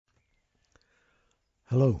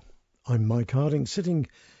Hello, I'm Mike Harding, sitting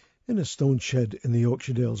in a stone shed in the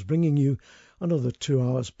Yorkshire Dales, bringing you another 2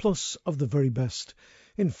 hours plus of the very best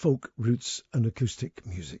in folk, roots and acoustic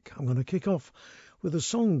music. I'm going to kick off with a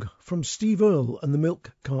song from Steve Earle and the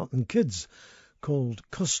Milk Carton Kids called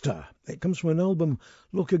Custer. It comes from an album,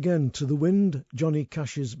 Look Again to the Wind, Johnny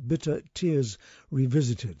Cash's Bitter Tears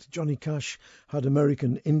Revisited. Johnny Cash had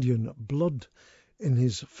American Indian blood in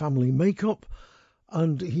his family makeup,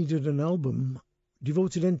 and he did an album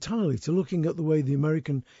devoted entirely to looking at the way the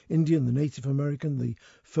American Indian, the Native American, the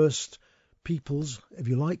first peoples, if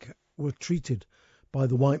you like, were treated by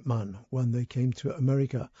the white man when they came to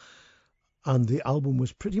America. And the album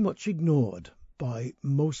was pretty much ignored by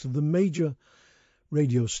most of the major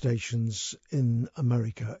radio stations in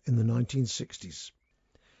America in the 1960s.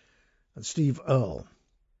 And Steve Earle,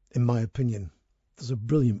 in my opinion, does a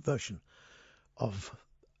brilliant version of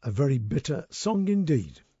a very bitter song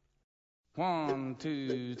indeed. 1,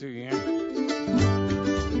 2, 3.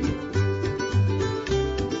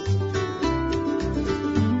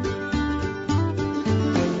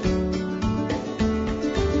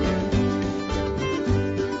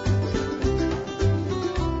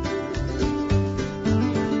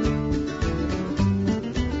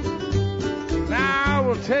 Now I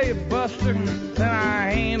will tell you, Buster, that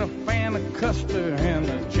I ain't a fan of Custer, and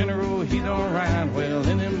the general, he don't ride well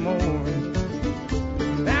anymore.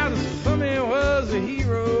 Now the Sunday was a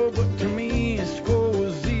hero, but to me his score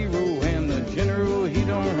was 0, and the general, he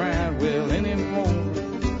don't ride well anymore.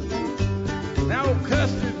 Now old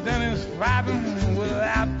Custer done his fighting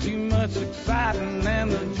without too much exciting,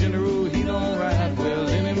 and the general, he don't ride well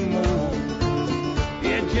anymore.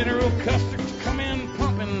 Yeah, General Custer's come in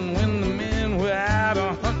pumping when the men were out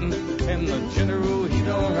a hunting, and the general, he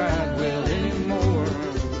don't ride well anymore.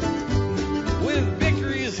 With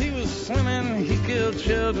victories he was swimming, he killed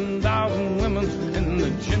children, dogs, and women, and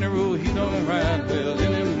the general, he don't ride well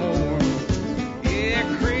anymore.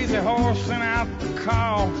 Yeah, Crazy Horse sent out the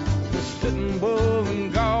call, the Sitting Bull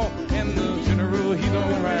and Gaul, and the general, he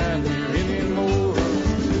don't ride here anymore.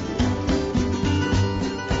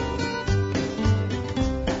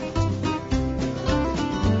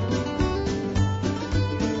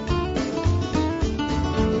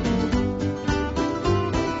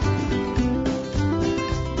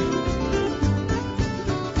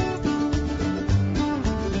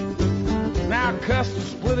 Custer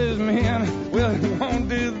split his men, well, he won't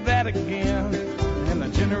do that again, and the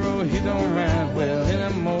general, he don't ride well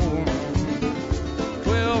anymore.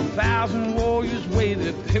 12,000 warriors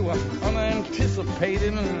waited, they were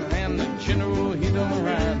unanticipated, and the general, he don't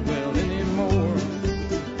ride well anymore.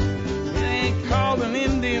 It ain't called an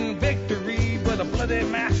Indian victory, but a bloody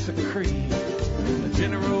massacre, and the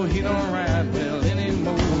general, he don't ride well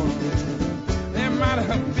anymore. There might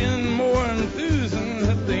have been more enthusing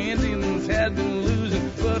that the Indians had been losing,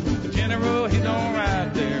 but the general, he don't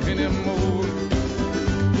ride there anymore.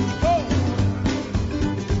 Oh!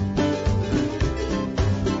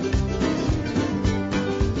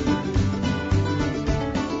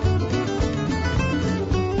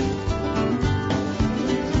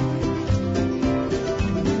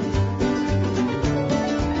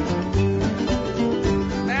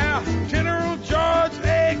 Now, General George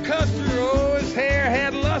A. Custer, oh, his hair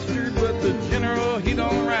had luster, but the general, he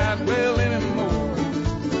don't ride well anymore.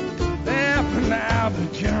 Now the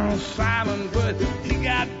general's silent, but he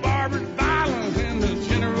got barbed violence, and the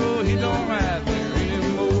general, he don't ride there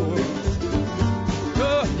anymore.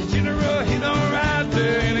 Oh, the general, he don't ride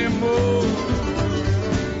there anymore.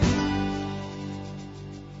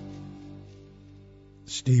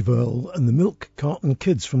 Steve Earle and the Milk Carton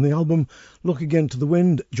Kids from the album Look Again to the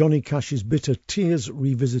Wind, Johnny Cash's Bitter Tears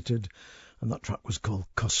Revisited, and that track was called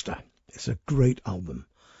Custer. It's a great album.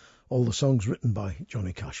 All the songs written by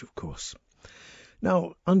Johnny Cash, of course.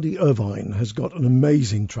 Now, Andy Irvine has got an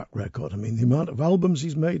amazing track record. I mean, the amount of albums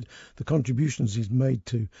he's made, the contributions he's made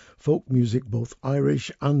to folk music, both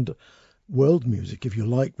Irish and world music, if you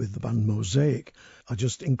like, with the band Mosaic, are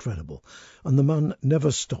just incredible. And the man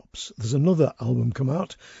never stops. There's another album come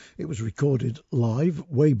out. It was recorded live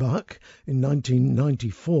way back in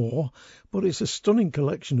 1994, but it's a stunning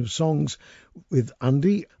collection of songs with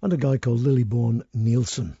Andy and a guy called Lilliborn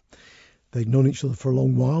Nielsen. They'd known each other for a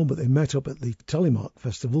long while, but they met up at the Telemark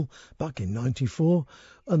Festival back in 94,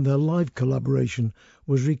 and their live collaboration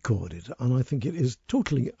was recorded. And I think it is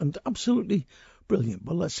totally and absolutely brilliant.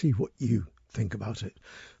 But let's see what you think about it.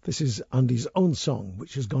 This is Andy's own song,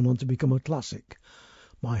 which has gone on to become a classic.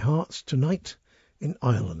 My Heart's Tonight in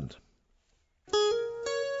Ireland.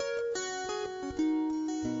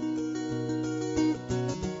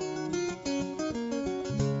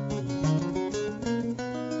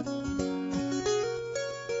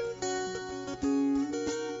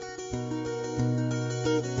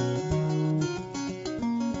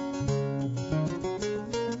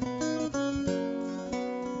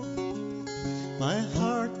 My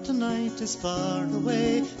heart tonight is far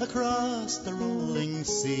away across the rolling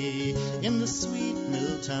sea, in the sweet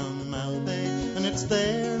mill town Malbay, and it's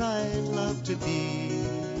there I'd love to be.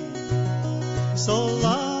 So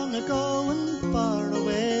long ago and far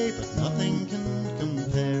away, but nothing can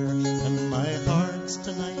compare, and my heart's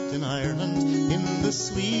tonight in Ireland, in the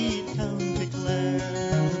sweet County Clare.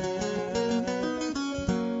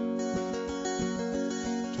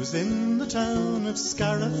 'Twas in the town of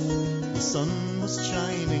Scariff, the sun was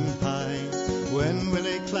shining high, when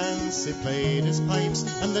Willie Clancy played his pipes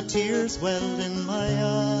and the tears welled in my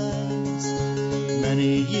eyes.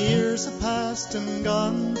 Many years have passed and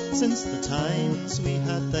gone since the times we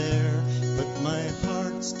had there, but my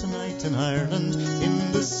heart's tonight in Ireland,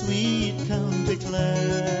 in the sweet County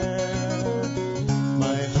Clare.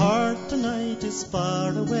 My heart tonight is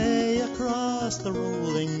far away across the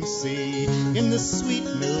rolling sea, in the sweet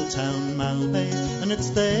mill town Malbay, and it's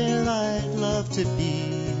there I'd love to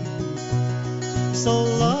be. So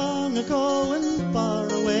long ago and far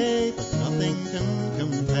away, but nothing can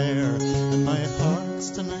compare, and my heart's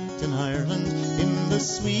tonight in Ireland, in the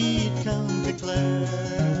sweet County Clare.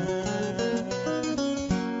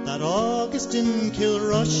 That August in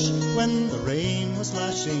Kilrush, when the rain was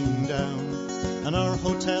lashing down, and our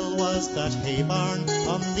hotel was that hay barn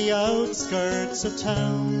on the outskirts of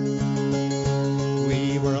town.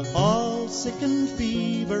 We were all sick and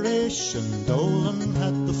feverish, and Dolan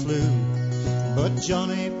had the flu, but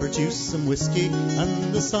Johnny produced some whiskey,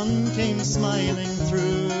 and the sun came smiling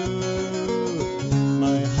through.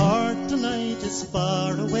 My heart tonight is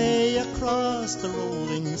far away across the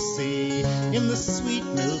rolling sea, in the sweet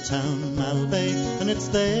mill town Malbay, and it's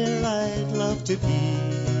there I'd love to be.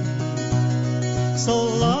 So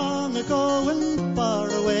long ago and far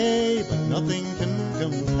away, but nothing can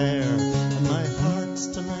compare, and my heart's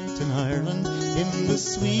tonight in Ireland, in the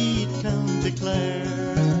sweet County Clare.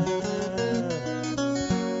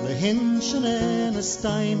 The Hinchin,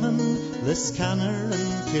 Ennistimon, Liscannor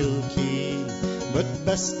and Kilkee, but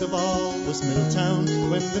best of all was Milltown,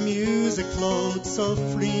 when the music flowed so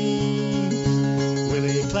free.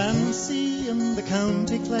 Willie Clancy and the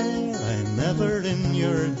County Clare, I'm ever in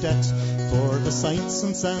your debt, for the sights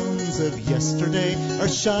and sounds of yesterday are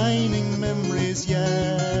shining memories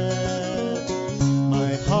yet.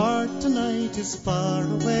 My heart tonight is far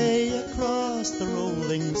away across the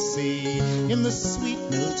rolling sea, in the sweet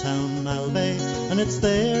mill town Malbay, and it's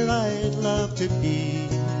there I'd love to be.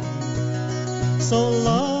 So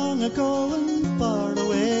long ago and far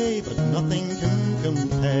away, but nothing can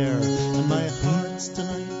compare, and my heart's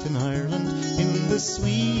tonight in Ireland, in the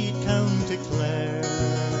sweet County Clare.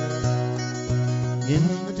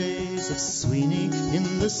 In the days of Sweeney,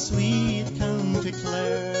 in the sweet County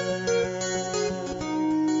Clare.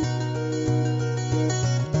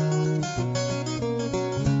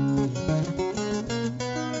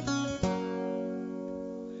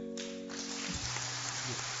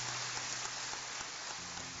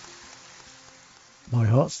 My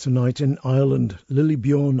Heart's Tonight in Ireland, Lily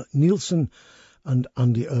Bjorn Nielsen and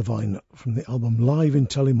Andy Irvine from the album Live in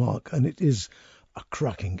Telemark, and it is a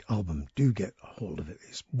cracking album. Do get a hold of it,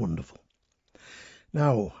 it's wonderful.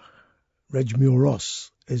 Now, Reg Muir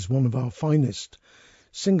Ross is one of our finest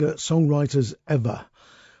singer-songwriters ever,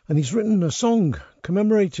 and he's written a song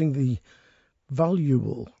commemorating the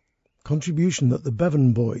valuable contribution that the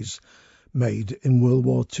Bevan Boys made in World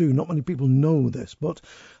War II. Not many people know this, but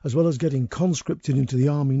as well as getting conscripted into the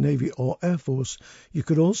Army, Navy or Air Force, you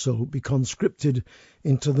could also be conscripted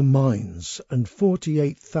into the mines, and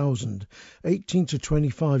 48,000 18 to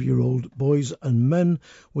 25-year-old boys and men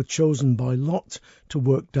were chosen by lot to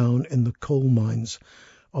work down in the coal mines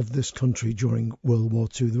of this country during World War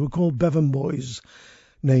II. They were called Bevan Boys,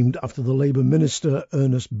 named after the Labour Minister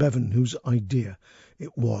Ernest Bevan, whose idea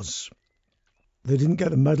it was. They didn't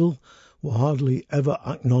get a medal, were hardly ever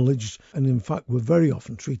acknowledged, and in fact were very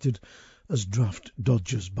often treated as draft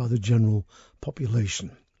dodgers by the general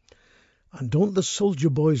population. And don't the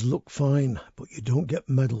soldier boys look fine, but you don't get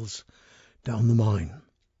medals down the mine.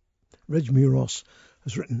 Reg Muir Ross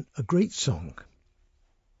has written a great song,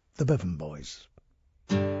 The Bevan Boys.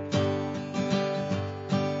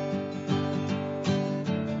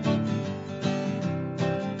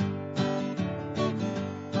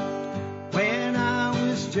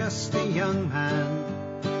 Just a young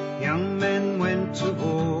man, young men went to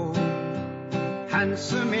war,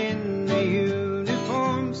 handsome in their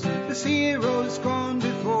uniforms, as heroes gone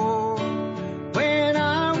before. When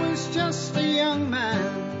I was just a young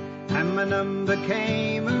man, and my number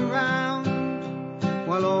came around,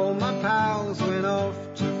 while all my pals went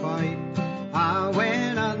off to fight, I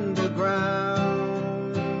went underground.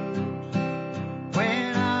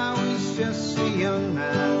 just a young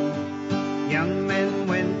man, young men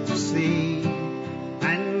went to sea,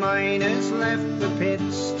 and miners left the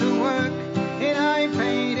pits to work in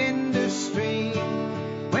high-paid industry.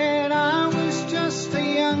 When I was just a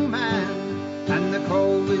young man and the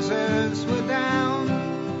coal reserves were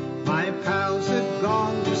down, my pals had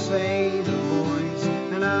gone to save the boys,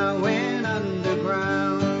 and I went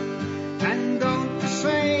underground. And don't the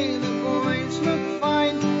sailor boys look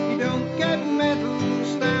fine? You don't get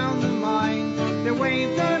medals down the mine. They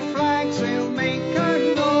wave their flags, they'll make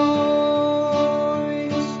a noise,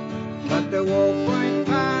 but they walk right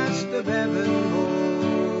past the Bevan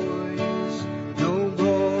boys. No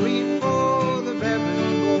glory for the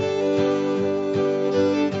Bevan boys.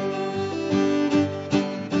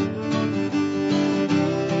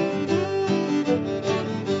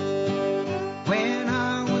 When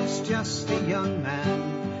I was just a young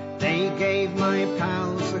man, they gave my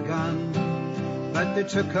pals a gun, but they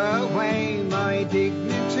took away my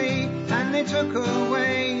dignity and they took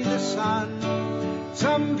away the sun.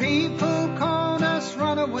 Some people called us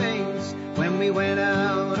runaways when we went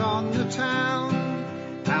out on the town.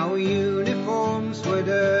 Our uniforms were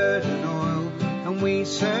dirt and oil, and we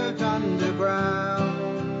served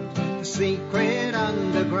underground, the secret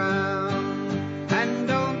underground. And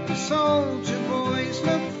don't the soldier boys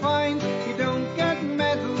look fine? You don't get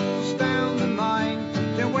medals down the mine.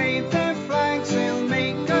 They wave their flags, they'll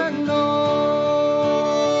make a noise,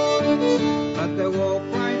 but they walk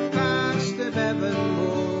right past the Bevan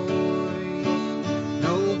boys.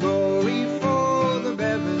 No glory for the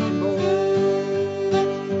Bevan boys.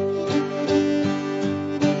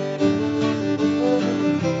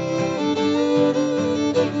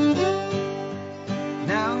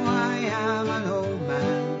 Now I am an old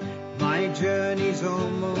man, my journey's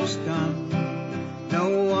almost done.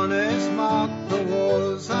 No one has marked the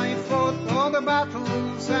wars I fought or the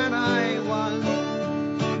battles that I won.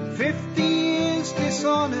 50 years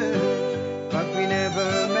dishonored, but we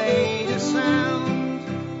never made a sound.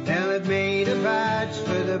 They'll have made a badge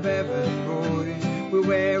for the Bevan boys. We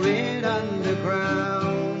wear it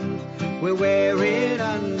underground. We wear it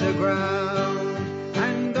underground.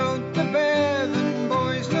 And don't the Bevan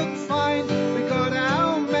boys look fine? We got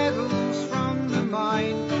our medals from the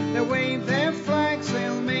mine. They wave their flags,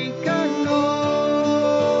 they'll make a noise.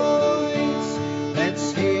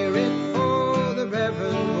 Let's hear it for the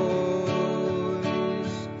Bevan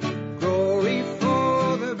boys. Glory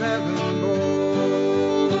for the Bevan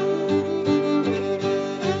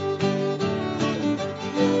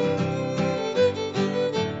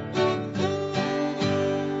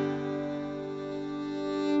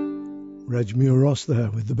Reg Muir Ross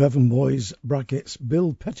there with the Bevan Boys, brackets,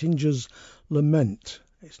 Bill Pettinger's Lament.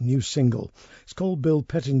 It's a new single. It's called Bill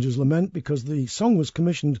Pettinger's Lament because the song was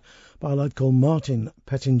commissioned by a lad called Martin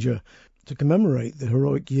Pettinger to commemorate the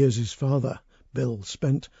heroic years his father, Bill,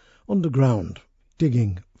 spent underground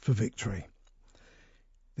digging for victory.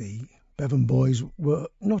 The Bevan Boys were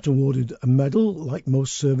not awarded a medal like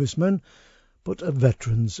most servicemen, but a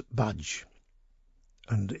veteran's badge.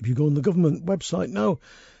 And if you go on the government website now,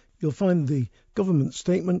 you'll find the government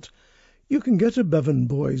statement. You can get a Bevan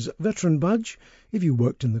Boys veteran badge if you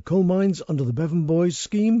worked in the coal mines under the Bevan Boys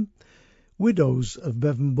scheme. Widows of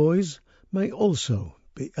Bevan Boys may also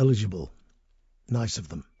be eligible. Nice of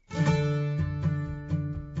them.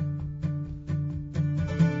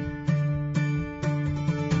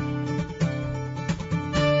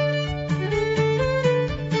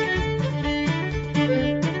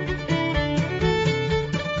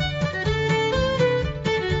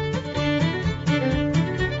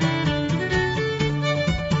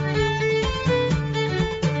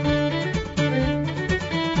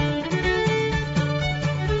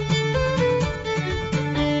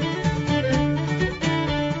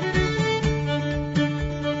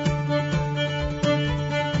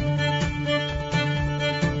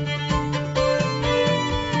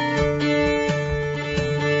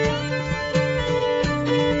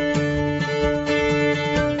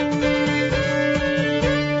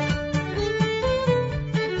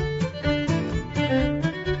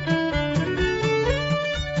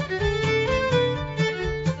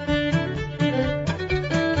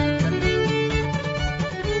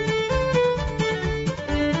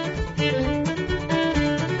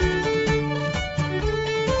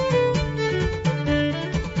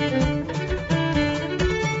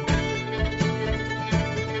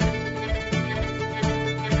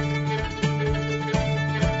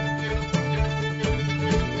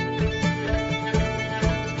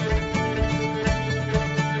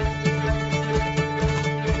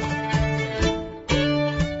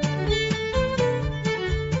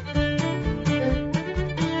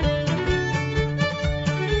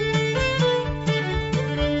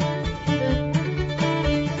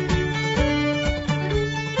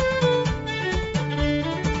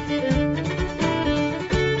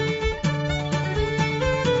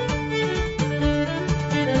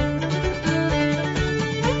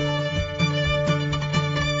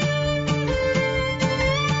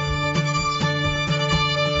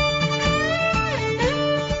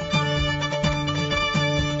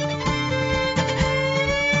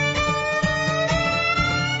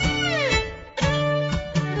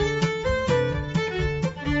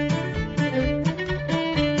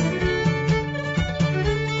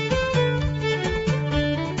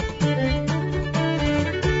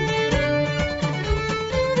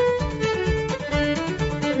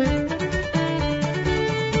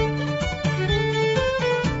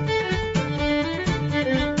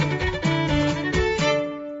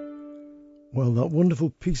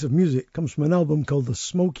 piece of music comes from an album called The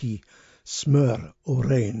Smoky Smør og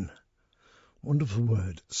Rein. Wonderful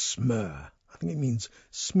word, smør. I think it means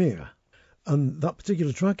smear. And that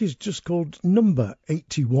particular track is just called Number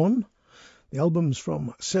 81. The album's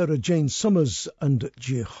from Sarah Jane Summers and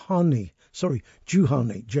Juhani,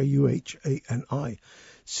 Juhani,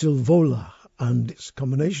 Silvola, and it's a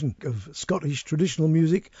combination of Scottish traditional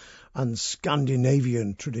music and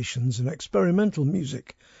Scandinavian traditions and experimental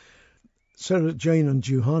music. Sarah Jane and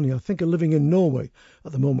Juhani, I think, are living in Norway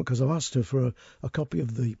at the moment because I've asked her for a copy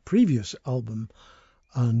of the previous album,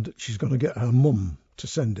 and she's going to get her mum to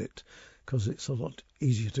send it because it's a lot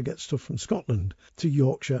easier to get stuff from Scotland to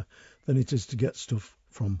Yorkshire than it is to get stuff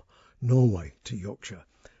from Norway to Yorkshire.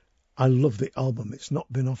 I love the album. It's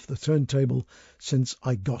not been off the turntable since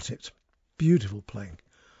I got it. Beautiful playing.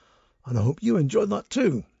 And I hope you enjoyed that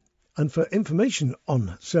too. And for information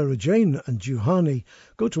on Sarah Jane and Juhani,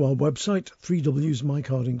 go to our website,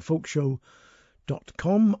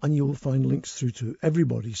 3wsmikehardingfolkshow.com, and you will find links through to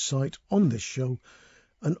everybody's site on this show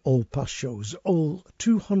and all past shows, all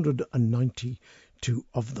 292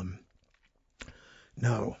 of them.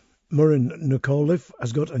 Now, Muireann Nicoliff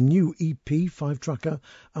has got a new EP 5-tracker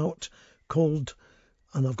out called,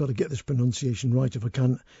 and I've got to get this pronunciation right if I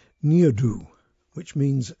can, Niadu, which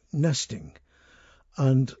means nesting.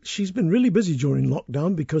 And she's been really busy during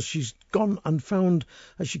lockdown because she's gone and found,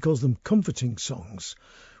 as she calls them, comforting songs,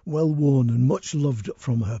 well-worn and much loved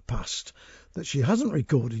from her past, that she hasn't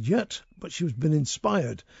recorded yet, but she's been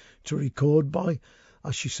inspired to record by,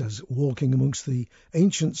 as she says, walking amongst the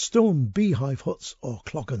ancient stone beehive huts or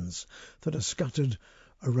cloggans that are scattered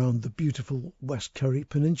around the beautiful West Kerry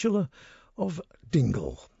Peninsula of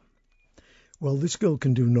Dingle. Well, this girl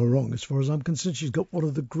can do no wrong as far as I'm concerned. She's got one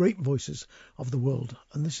of the great voices of the world,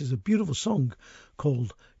 and this is a beautiful song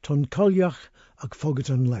called Ton Cailleach ag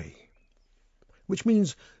Foghat an Lei, which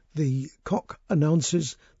means the cock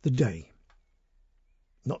announces the day.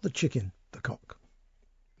 Not the chicken, the cock.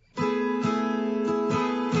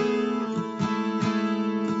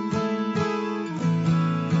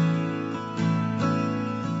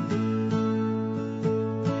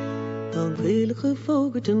 Grillige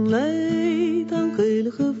Foghat an Lei, dan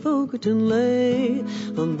grillige Foghat an Lei,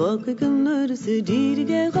 an bakkige nudde se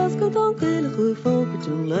diedige raske, dan grillige Foghat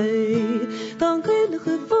an Lei, dan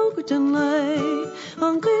grillige Foghat an Lei,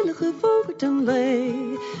 an grillige Foghat an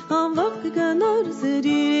Lei, an bakkige nudde se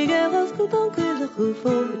diedige raske, dan grillige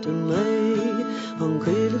Foghat an Lei, an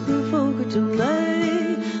grillige Foghat an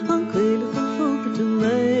Lei, an grillige Foghat an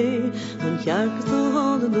Lei, an jarke so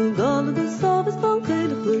handen de gallige sabes, dan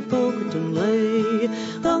grillige Foghat an Lei,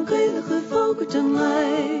 dan grillige Foghat an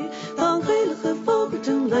Lei, dan grillige Foghat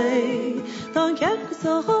an Lei, dan jarke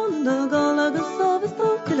so handen de gallige sabes,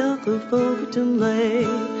 dan grillige Foghat an Lei,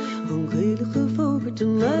 an grillige Foghat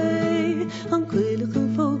an Lei, an grillige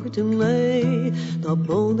Foghat an Lei, da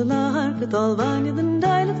bonde la harke tal wanneer den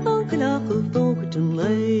deilig, dan grillige Foghat an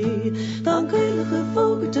Lei, dan grillige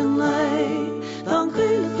Foghat an Lei, dan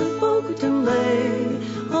grillige Foghat an Lei,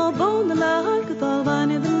 al bonde la harke tal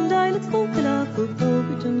wanneer den deilig, dan grillige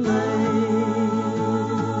Foghat an Lei.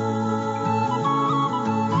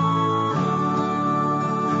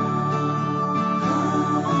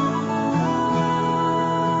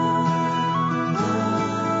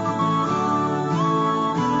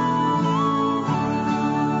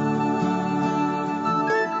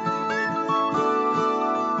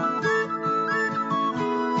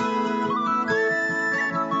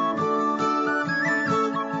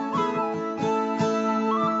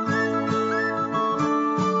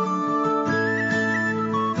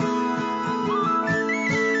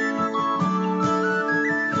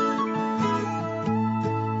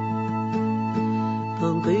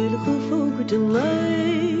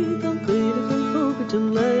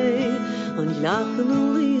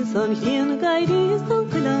 Dan geen guide is dan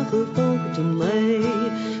grillige Foghat an Lei,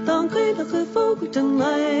 dan grillige Foghat an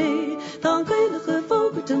Lei, dan grillige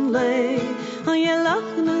Foghat an Lei, an je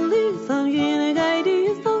lachen en lies, dan geen guide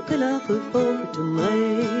is dan grillige Foghat an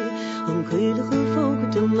Lei, an grillige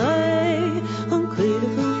Foghat an Lei, an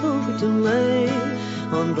grillige Foghat an Lei,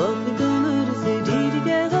 an bakkige nudde se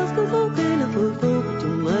diedige raske, dan grillige Foghat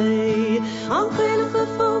an Lei, an grillige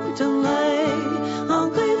Foghat an Lei, an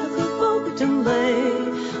grillige Foghat an Lei.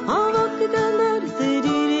 An bakkige nudde se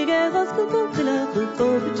diedige raske, dan grillige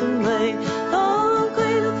Foghat an Lei, dan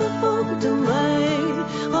grillige Foghat an Lei,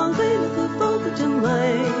 an grillige Foghat an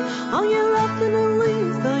Lei, an je lachen en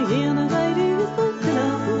lies, dan geen guide is dan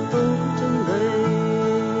grillige Foghat an Lei.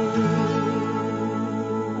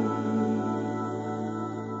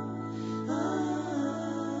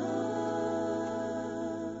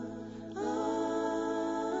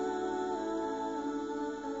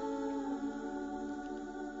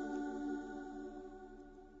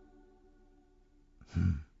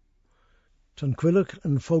 Tanquilach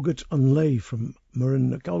and Fogat an Lay from Muireann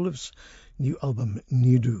Nic Amhlaibh's new album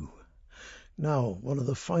Nidu. Now, one of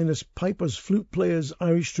the finest pipers, flute players,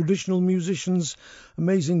 Irish traditional musicians,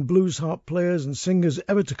 amazing blues harp players and singers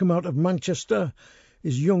ever to come out of Manchester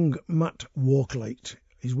is young Matt Walklate.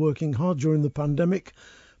 He's working hard during the pandemic,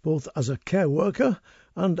 both as a care worker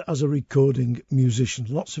and as a recording musician.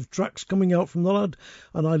 Lots of tracks coming out from the lad,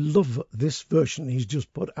 and I love this version he's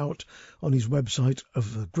just put out on his website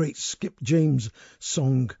of the great Skip James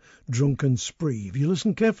song Drunken Spree. If you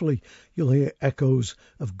listen carefully, you'll hear echoes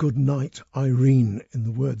of Good Night Irene in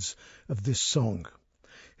the words of this song.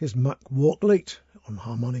 Here's Matt Walklate on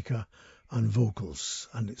harmonica and vocals,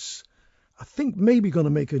 and it's, I think, maybe going to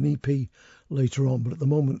make an EP later on, but at the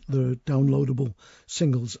moment they're downloadable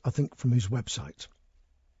singles, I think, from his website.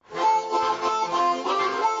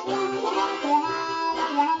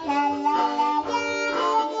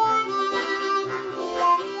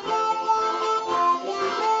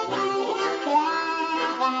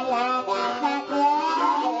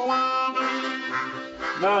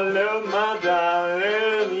 I love my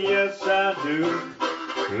darling, yes I do.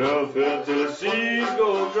 Love her till the seas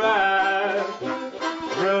go dry.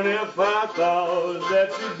 And if I thought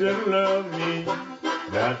that you didn't love me,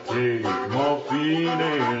 I'd take morphine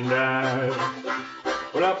and die.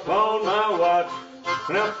 But I pawned my watch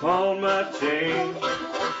and I pawned my chain,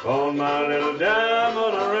 pawned my little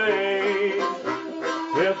diamond ring.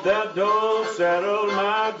 If that don't settle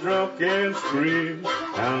my drunken spree,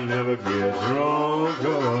 I'll never get drunk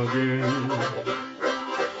again.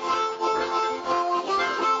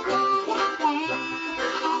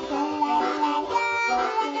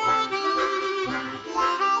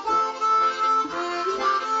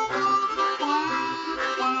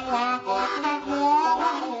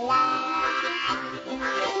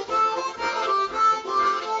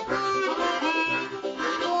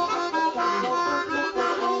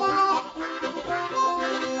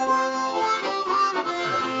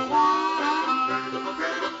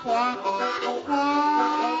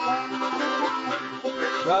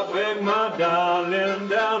 I beg my darling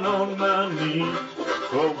down on my knee,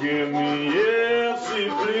 forgive me, yes,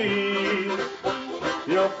 please.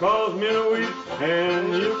 You cause me to weep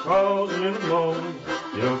and you cause me to moan,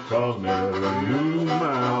 you cause me to lose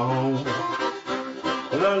my home.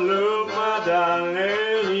 Well, I love my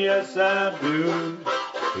darling, yes I do.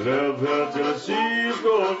 Love her till the seas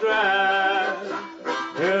go dry.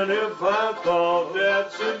 And if I thought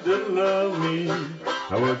that she didn't love me,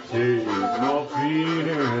 I would take morphine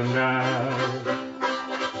and die.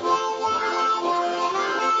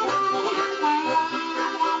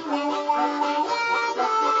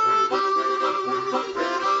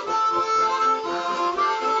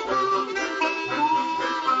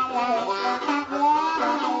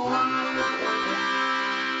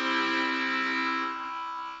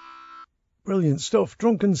 Brilliant stuff.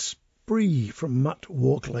 Drunken Spree from Matt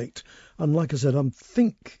Walklate. And like I said, I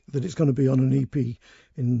think that it's going to be on an EP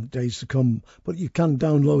in days to come, but you can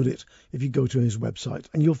download it if you go to his website,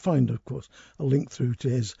 and you'll find, of course, a link through to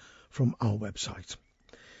his from our website.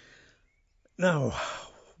 Now,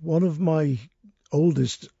 one of my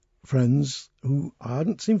oldest friends, who I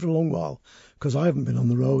hadn't seen for a long while because I haven't been on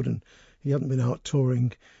the road and he hadn't been out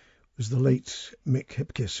touring, was the late Mick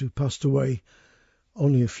Hipkiss, who passed away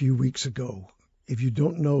only a few weeks ago. If you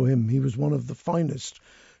don't know him, he was one of the finest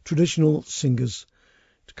traditional singers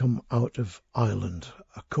to come out of Ireland,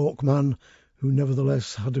 a Cork man who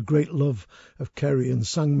nevertheless had a great love of Kerry and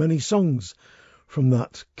sang many songs from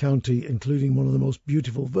that county, including one of the most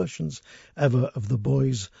beautiful versions ever of The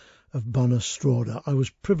Boys of Banastroda. I was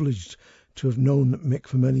privileged to have known Mick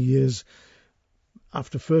for many years.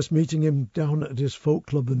 After first meeting him down at his folk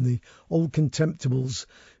club in the Old Contemptibles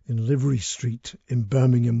in Livery Street in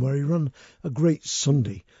Birmingham, where he ran a great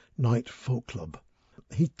Sunday night folk club.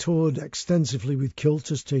 He toured extensively with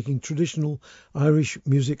Kilters, taking traditional Irish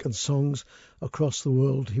music and songs across the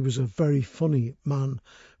world. He was a very funny man,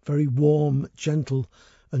 very warm, gentle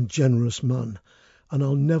and generous man. And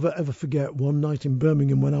I'll never ever forget one night in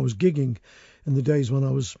Birmingham when I was gigging in the days when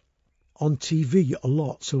I was on TV a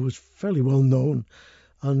lot, so it was fairly well known.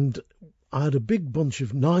 And I had a big bunch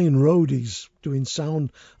of 9 roadies doing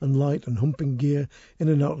sound and light and humping gear in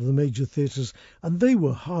and out of the major theatres, and they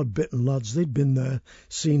were hard-bitten lads. They'd been there,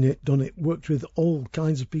 seen it, done it, worked with all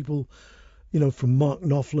kinds of people, you know, from Mark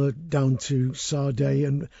Knopfler down to Sade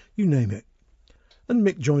and you name it. And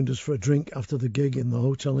Mick joined us for a drink after the gig in the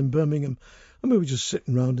hotel in Birmingham, and we were just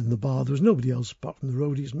sitting round in the bar. There was nobody else apart from the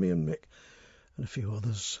roadies, me and Mick and a few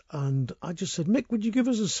others. And I just said, Mick, would you give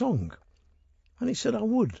us a song? And he said, I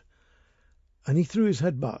would. And he threw his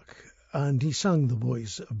head back and he sang The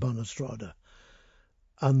Boys of Bannistrada.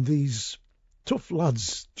 And these tough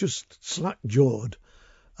lads, just slack-jawed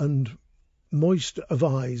and moist of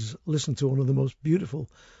eyes, listened to one of the most beautiful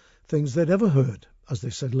things they'd ever heard, as they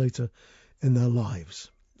said later, in their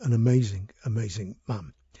lives. An amazing, amazing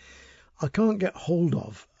man. I can't get hold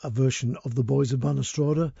of a version of The Boys of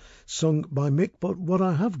Bannistrada sung by Mick, but what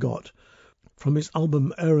I have got from his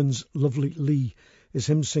album Aaron's Lovely Lee is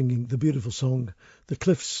him singing the beautiful song The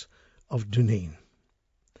Cliffs of Dooneen.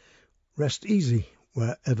 Rest easy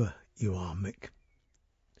wherever you are, Mick.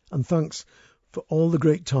 And thanks for all the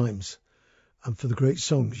great times and for the great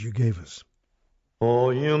songs you gave us.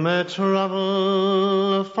 Oh, you may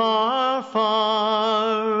travel far,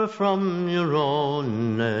 far from your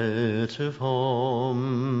own native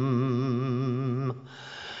home,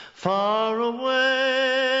 far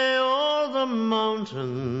away o'er the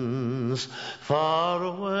mountains, far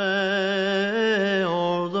away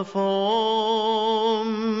o'er the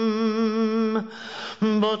foam,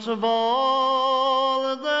 but of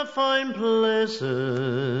all the fine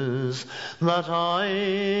places that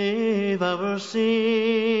I've ever seen,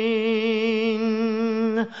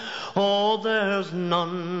 oh, there's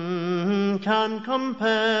none can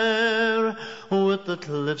compare with the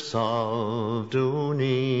cliffs of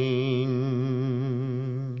Dooneen.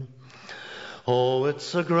 Oh,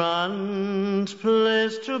 it's a grand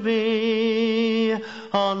place to be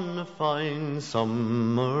on a fine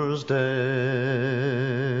summer's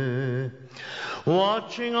day,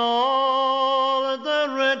 watching all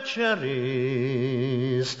the red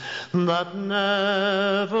cherries that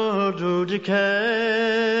never do decay.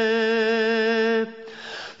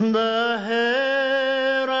 The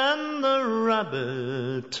hare and the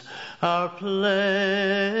rabbit are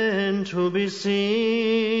plain to be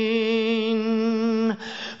seen,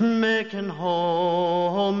 making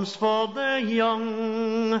homes for their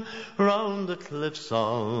young round the cliffs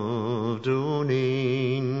of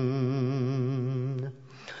Dooneen.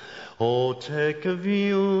 Oh, take a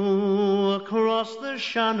view across the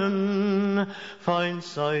Shannon, fine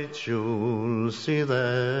sights you'll see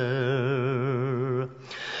there.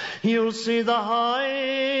 You'll see the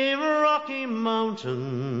high Rocky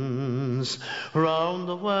Mountains round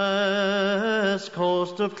the west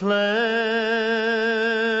coast of Clare.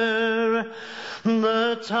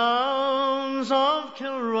 The towns of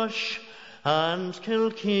Kilrush and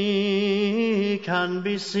Kilkee can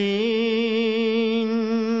be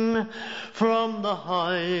seen from the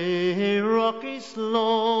high rocky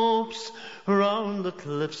slopes round the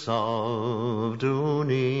cliffs of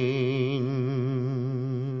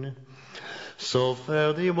Dooneen. So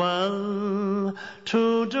fare thee well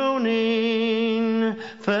to Dooneen,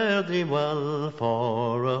 fare thee well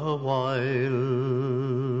for a while,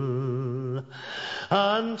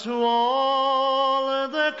 and to all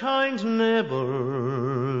the kind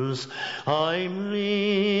neighbours I'm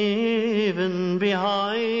leaving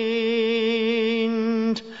behind,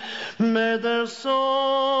 may their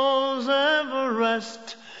souls ever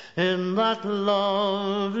rest in that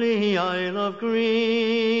lovely Isle of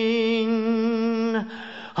Green,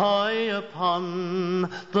 high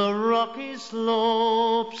upon the rocky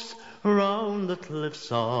slopes round the cliffs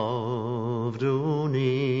of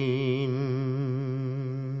Dooneen.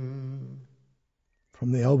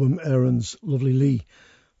 From the album Aaron's Lovely Lee,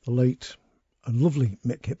 the late and lovely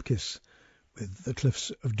Mick Hipkiss with The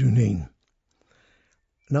Cliffs of Dooneen.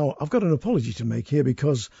 Now, I've got an apology to make here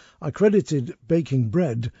because I credited Baking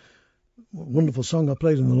Bread, a wonderful song I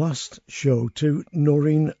played in the last show, to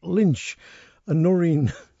Noreen Lynch. And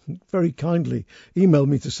Noreen very kindly emailed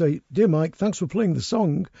me to say, "Dear Mike, thanks for playing the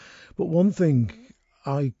song, but one thing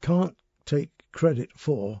I can't take credit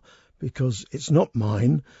for because it's not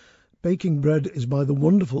mine. Baking Bread is by the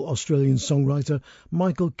wonderful Australian songwriter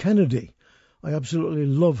Michael Kennedy. I absolutely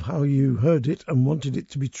love how you heard it and wanted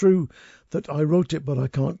it to be true that I wrote it, but I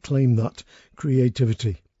can't claim that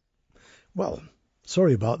creativity." Well,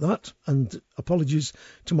 sorry about that, and apologies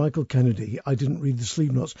to Michael Kennedy. I didn't read the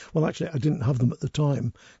sleeve notes. Well, actually, I didn't have them at the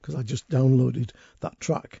time because I just downloaded that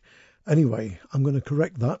track. Anyway, I'm going to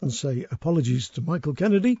correct that and say apologies to Michael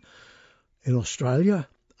Kennedy in Australia,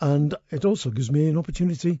 and it also gives me an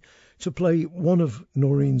opportunity to play one of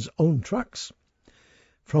Noreen's own tracks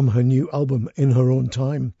from her new album In Her Own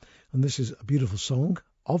Time, and this is a beautiful song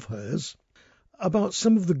of hers about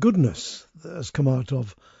some of the goodness that has come out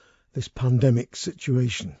of this pandemic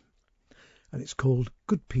situation, and it's called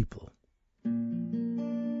Good People.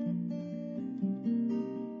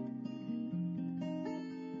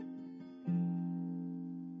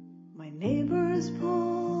 My neighbors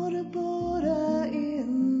put a Buddha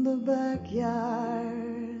in the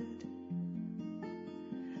backyard.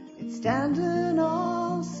 It's standing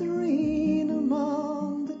all serene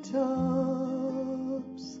among the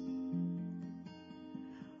tubs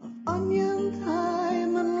of onion,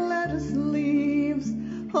 thyme, and lettuce leaves,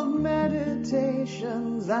 of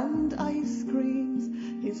meditations and ice creams.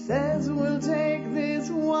 He says we'll take this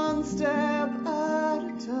one step at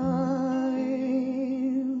a time.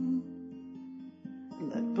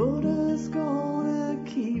 That Buddha's gonna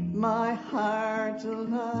keep my heart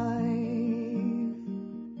alive.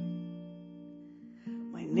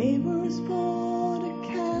 My neighbor's put a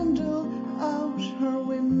candle out her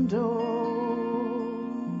window.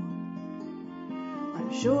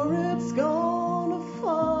 I'm sure it's gonna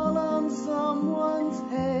fall on someone's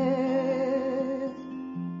head.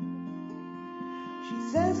 She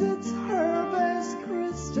says it's her best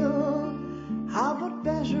crystal. How but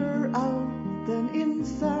better out than in,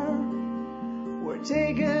 sir? We're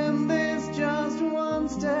taking this just one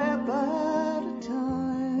step at a time.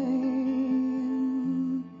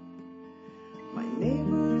 My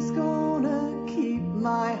neighbor's gonna keep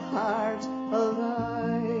my heart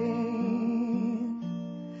alive.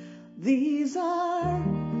 These are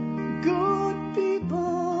good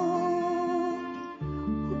people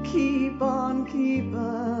who keep on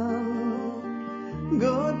keeping.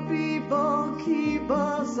 Good people keep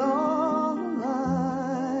us all alive.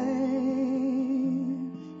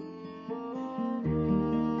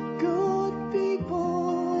 Good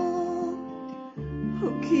people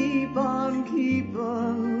who keep on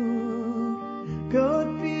keeping.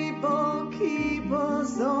 Good people keep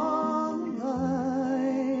us all alive.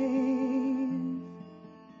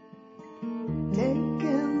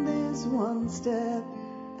 Taking this one step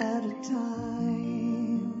at a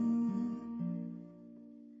time.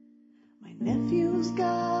 My nephew's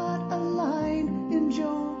got a line in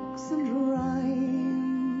jokes and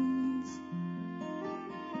rhymes.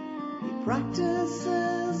 He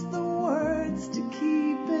practices the words to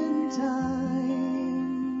keep in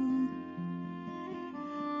time.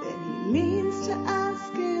 Then he means to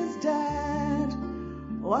ask his dad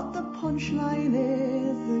what the punchline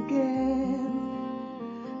is again.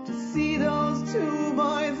 To see those two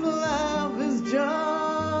boys laugh is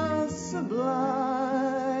just sublime.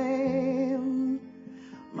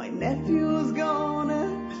 My nephew's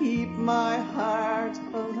gonna keep my heart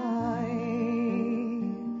alive.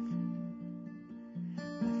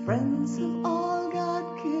 My friends have all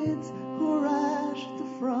got kids who are at the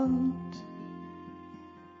front.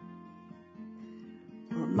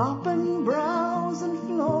 We're mopping brows and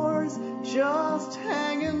floors, just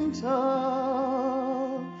hanging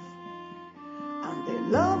tough. And they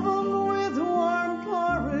love 'em with warm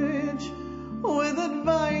porridge, with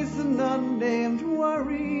advice and unnamed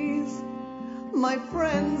worries. My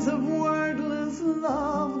friends have wordless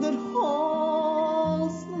love that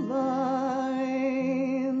holds the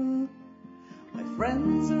line. My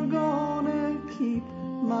friends are gonna keep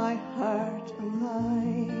my heart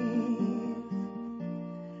alive.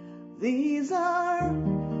 These are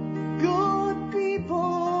good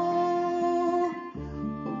people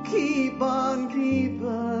who keep on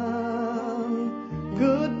keeping.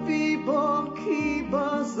 Good people keep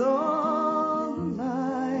us all alive.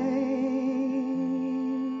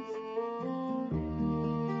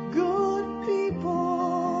 Good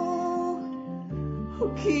people who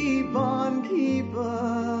keep on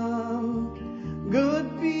keeping. Good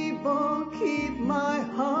people keep my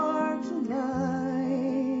heart alive.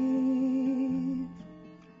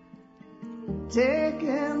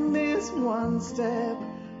 Taking this one step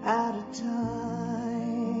at a time.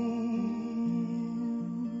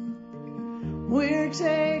 We're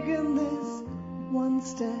taking this one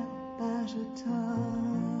step at a time.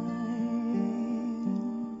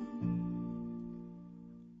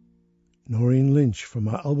 Noreen Lynch from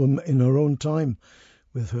her album In Her Own Time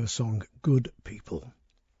with her song Good People.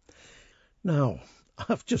 Now,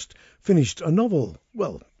 I've just finished a novel.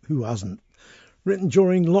 Well, who hasn't? Written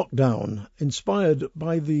during lockdown, inspired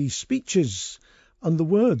by the speeches and the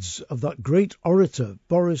words of that great orator,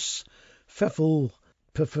 Boris Pfeffel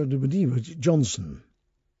Johnson.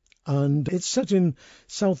 And it's set in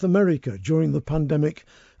South America during the pandemic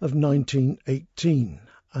of 1918.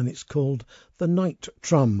 And it's called The Night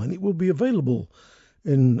Tram. And it will be available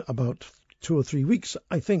in about 2 or 3 weeks,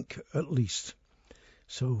 I think, at least.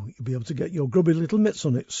 So you'll be able to get your grubby little mitts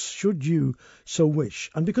on it, should you so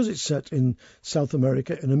wish. And because it's set in South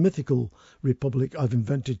America, in a mythical republic I've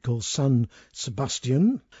invented called San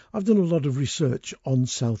Sebastian, I've done a lot of research on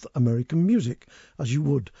South American music, as you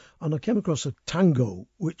would. And I came across a tango,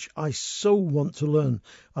 which I so want to learn.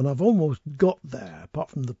 And I've almost got there, apart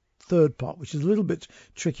from the third part, which is a little bit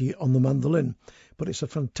tricky on the mandolin. But it's a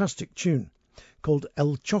fantastic tune. called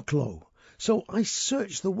El Choclo. So I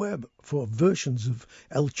searched the web for versions of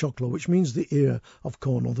El Choclo, which means the ear of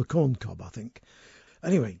corn or the corn cob, I think.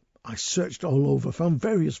 Anyway, I searched all over, found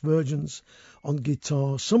various versions on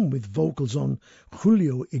guitar, some with vocals on,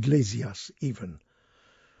 Julio Iglesias even.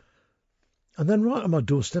 And then right on my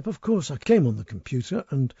doorstep, of course, I came on the computer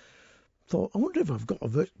and thought, I wonder if I've got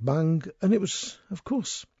a bang. And it was, of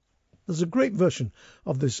course, there's a great version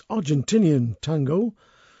of this Argentinian tango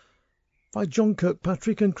by John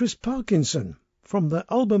Kirkpatrick and Chris Parkinson from their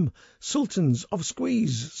album Sultans of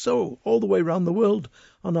Squeeze. So all the way around the world,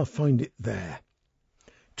 and I find it there.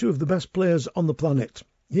 Two of the best players on the planet.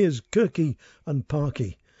 Here's Kirky and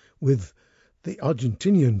Parky with the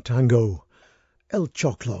Argentinian tango, El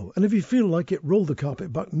Choclo. And if you feel like it, roll the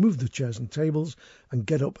carpet back, move the chairs and tables, and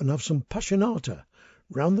get up and have some passionata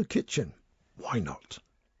round the kitchen. Why not?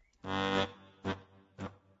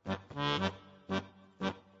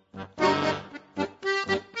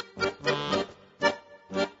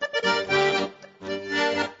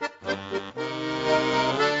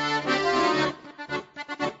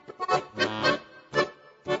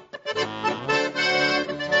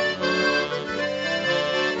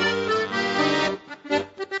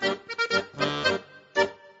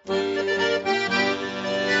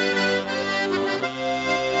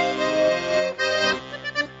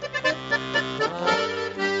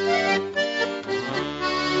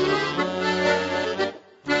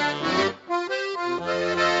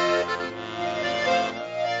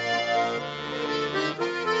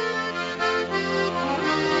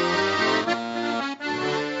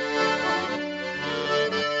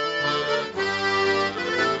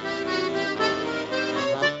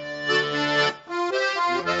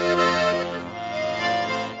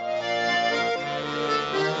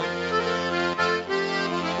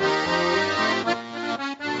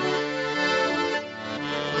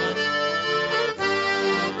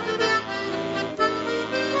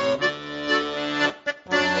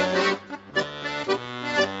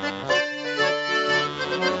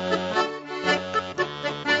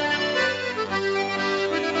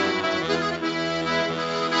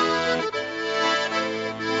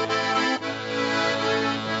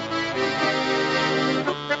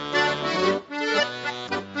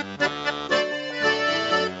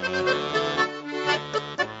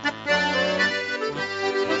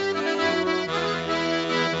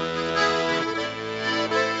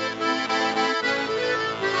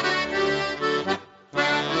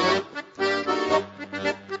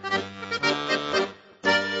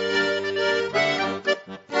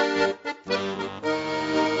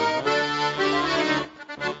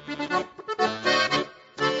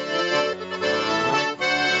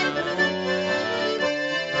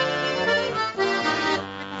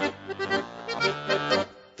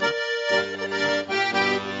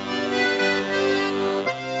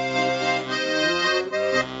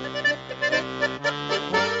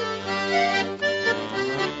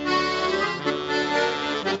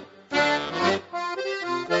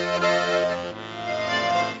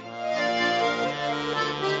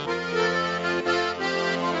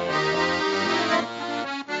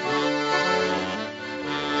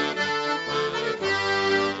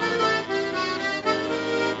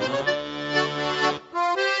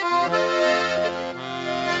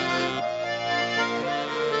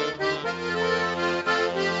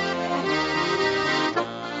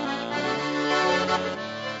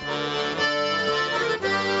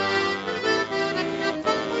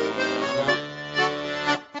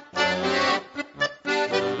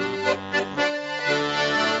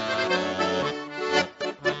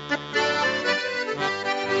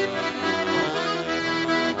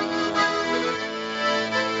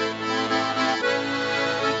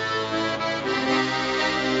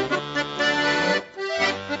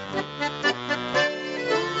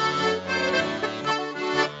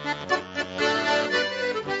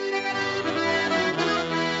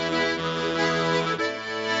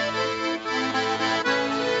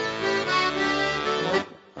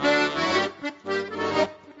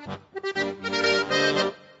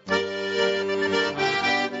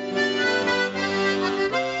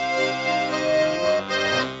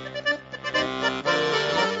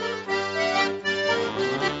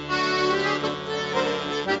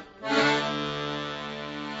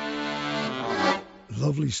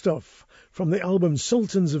 Lovely stuff from the album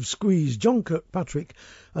Sultans of Squeeze, John Kirkpatrick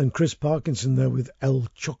and Chris Parkinson there with El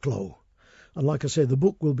Choclo. And like I say, the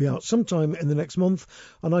book will be out sometime in the next month,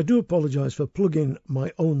 and I do apologise for plugging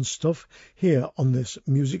my own stuff here on this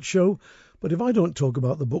music show, but if I don't talk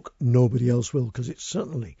about the book, nobody else will, because it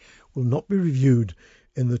certainly will not be reviewed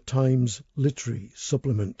in the Times Literary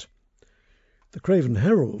Supplement. The Craven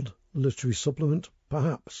Herald literary supplement,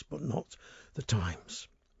 perhaps, but not the Times.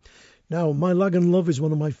 Now, My Lagan Love is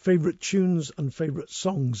one of my favourite tunes and favourite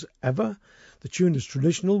songs ever. The tune is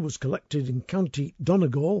traditional, was collected in County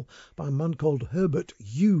Donegal by a man called Herbert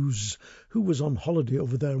Hughes, who was on holiday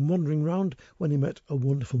over there and wandering round when he met a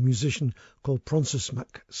wonderful musician called Pronsis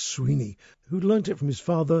MacSweeney, who learnt it from his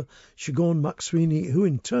father, Siobhan MacSweeney, who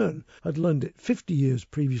in turn had learned it 50 years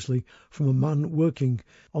previously from a man working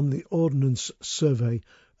on the Ordnance Survey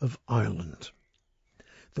of Ireland.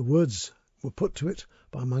 The words were put to it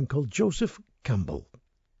by a man called Joseph Campbell,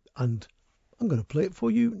 and I'm going to play it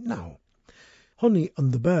for you now. Honey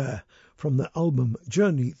and the Bear from the album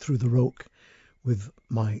Journey Through the Roke with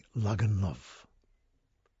My Lagan Love.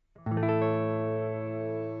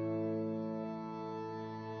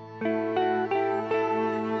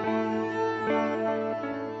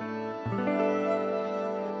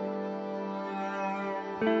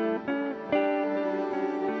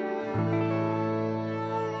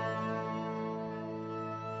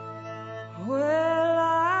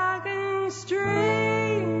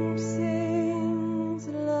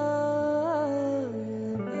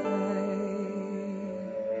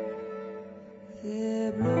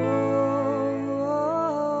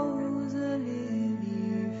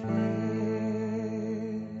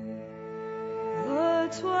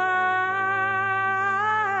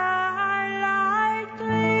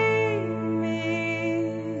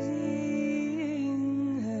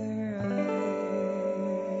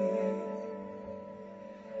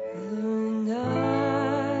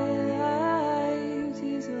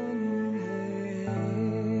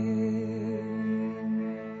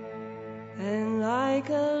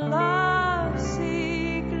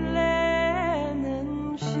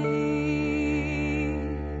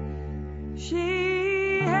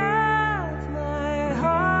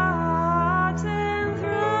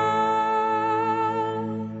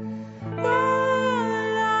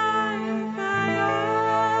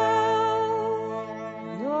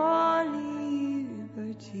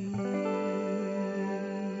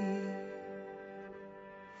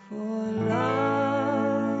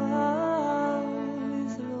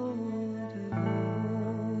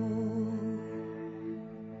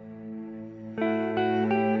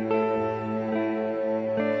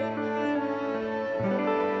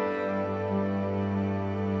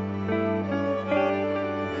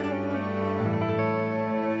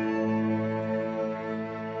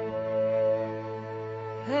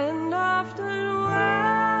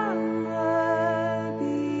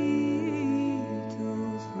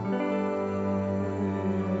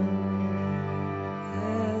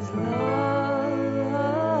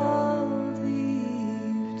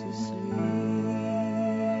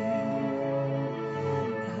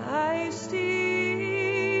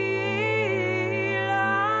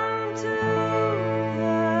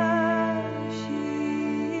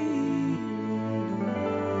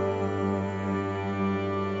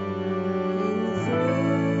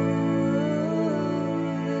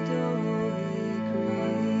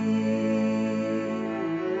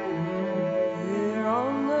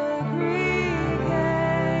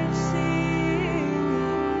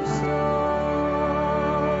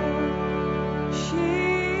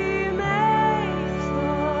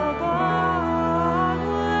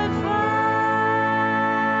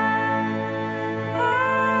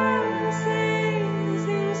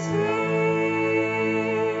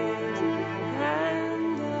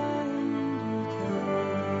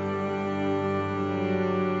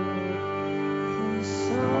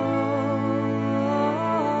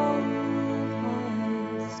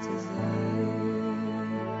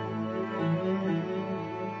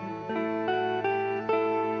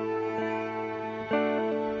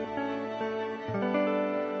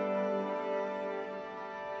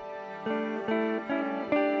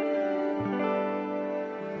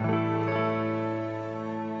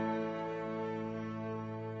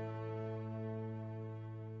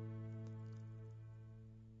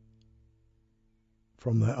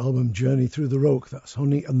 From their album Journey Through the Roke, that's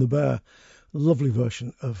Honey and the Bear, lovely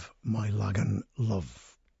version of My Lagan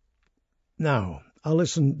Love. Now,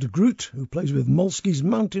 Alison de Groot, who plays with Molsky's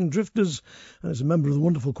Mountain Drifters and is a member of the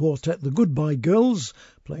wonderful quartet The Goodbye Girls,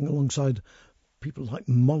 playing alongside people like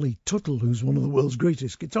Molly Tuttle, who's one of the world's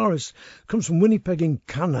greatest guitarists, comes from Winnipeg in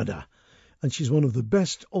Canada, and she's one of the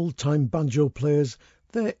best old-time banjo players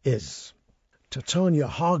there is. Titania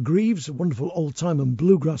Hargreaves, a wonderful old-time and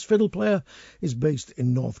bluegrass fiddle player, is based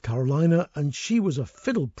in North Carolina, and she was a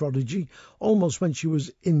fiddle prodigy almost when she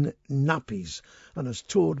was in nappies and has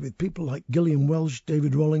toured with people like Gillian Welsh,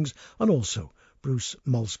 David Rawlings, and also Bruce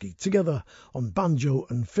Molsky. Together on banjo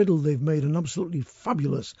and fiddle, they've made an absolutely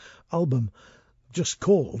fabulous album, just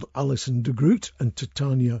called Alison de Groot and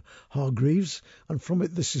Titania Hargreaves, and from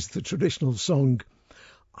it this is the traditional song,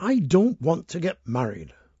 I Don't Want to Get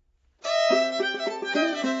Married.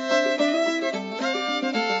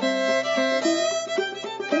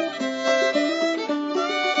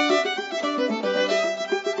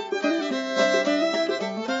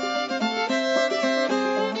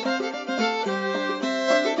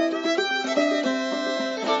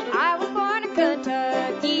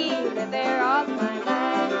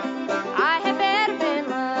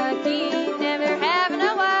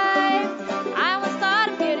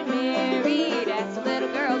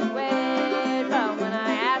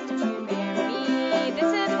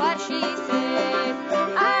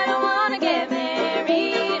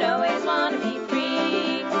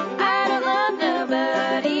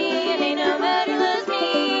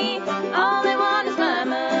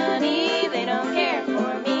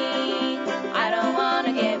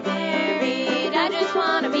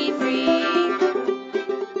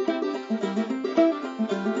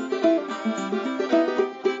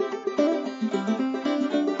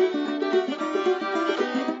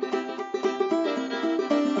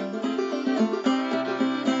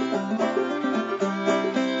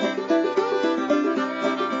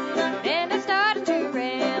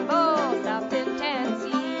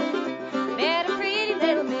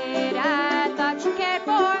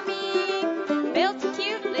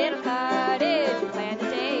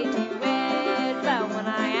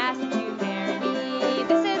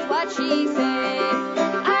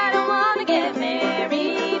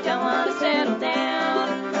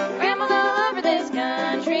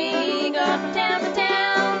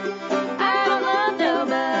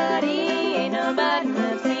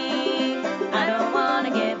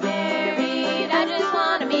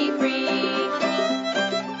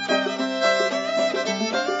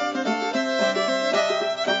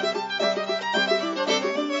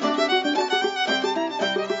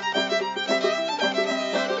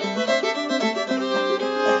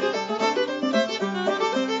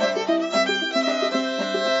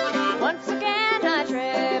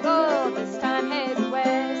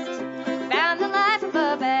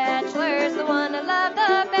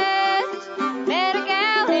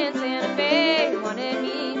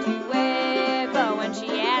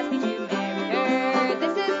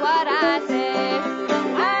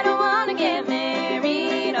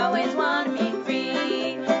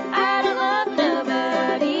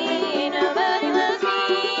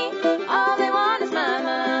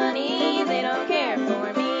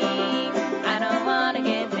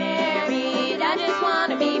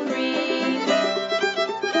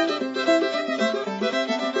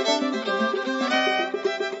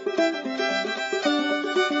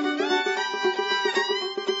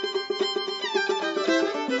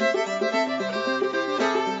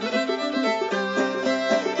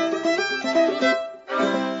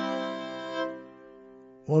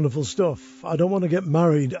 Wonderful stuff. I Don't Want to Get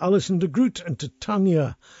Married. Alison de Groot and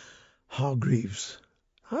Titania Hargreaves.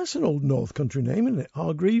 That's an old North Country name, isn't it?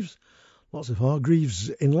 Hargreaves. Lots of Hargreaves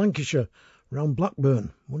in Lancashire, around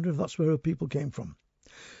Blackburn. Wonder if that's where her people came from.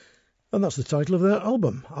 And that's the title of their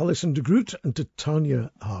album, Alison de Groot and Titania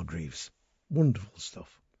Hargreaves. Wonderful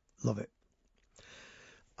stuff. Love it.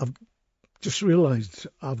 I've just realised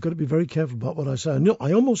I've got to be very careful about what I say. No,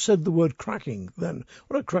 I almost said the word cracking then.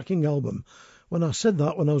 What a cracking album. When I said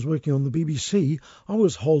that when I was working on the BBC, I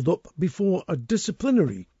was hauled up before a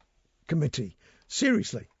disciplinary committee.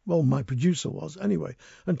 Seriously. Well, my producer was, anyway,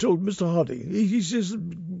 and told Mr. Hardy, he says,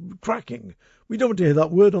 cracking. We don't want to hear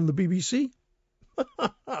that word on the BBC.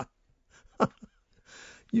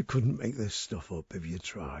 You couldn't make this stuff up if you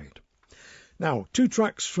tried. Now, 2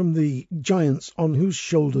 tracks from the giants on whose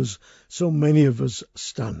shoulders so many of us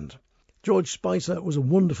stand. George Spicer was a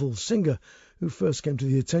wonderful singer who first came to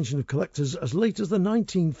the attention of collectors as late as the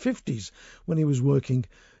 1950s when he was working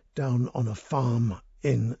down on a farm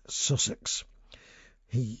in Sussex.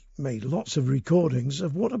 He made lots of recordings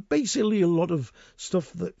of what are basically a lot of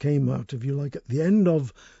stuff that came out, if you like, at the end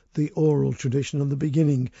of the oral tradition and the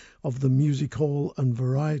beginning of the music hall and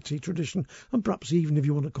variety tradition, and perhaps even, if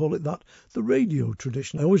you want to call it that, the radio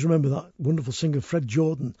tradition. I always remember that wonderful singer Fred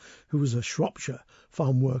Jordan, who was a Shropshire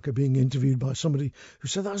farm worker, being interviewed by somebody who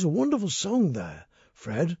said, "That's a wonderful song there,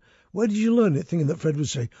 Fred. Where did you learn it?" Thinking that Fred would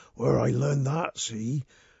say, "Where I learned that, see,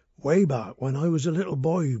 way back when I was a little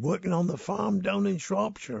boy working on the farm down in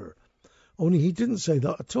Shropshire." Only he didn't say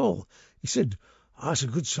that at all. He said, "That's a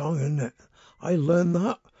good song, isn't it? I learned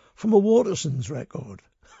that from a Waterson's record."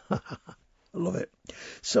 I love it.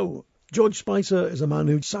 So, George Spicer is a man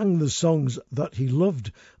who sang the songs that he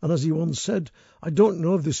loved, and as he once said, "I don't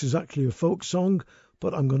know if this is actually a folk song,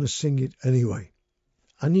 but I'm going to sing it anyway."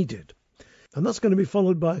 and he did. And that's going to be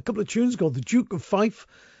followed by a couple of tunes called The Duke of Fife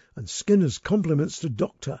and Skinner's Compliments to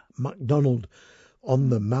Dr. MacDonald on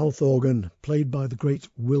the mouth organ, played by the great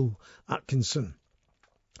Will Atkinson.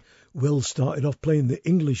 Will started off playing the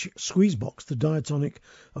English squeeze box, the diatonic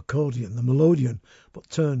accordion, the melodeon, but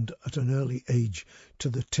turned at an early age to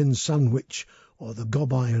the tin sandwich or the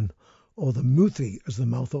gob iron or the muthi, as the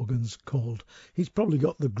mouth organ's called. He's probably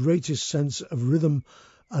got the greatest sense of rhythm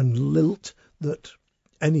and lilt that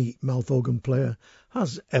any mouth organ player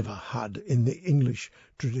has ever had, in the English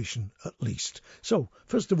tradition at least. So,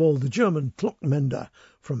 first of all, the German Clockmender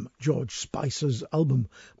from George Spicer's album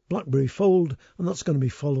Blackberry Fold, and that's going to be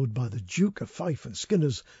followed by the Duke of Fife and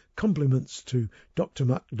Skinner's Compliments to Dr.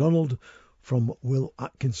 MacDonald from Will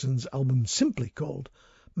Atkinson's album simply called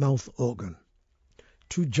Mouth Organ.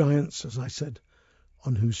 Two giants, as I said,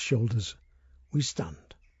 on whose shoulders we stand.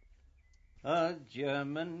 A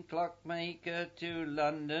German clockmaker to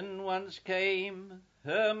London once came.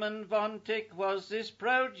 Hermann von Tick was this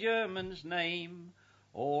proud German's name.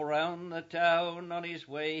 All round the town on his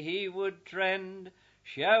way he would trend,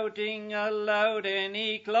 shouting aloud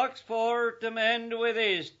any clocks for to mend, with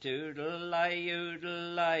his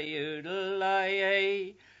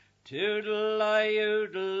toodle-lie-oodle-lie-oodle-lie-ay,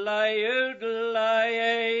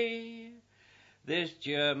 toodle-lie-oodle-lie-oodle-lie-ay. This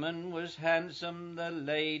German was handsome, the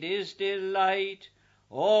ladies' delight.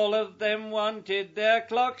 All of them wanted their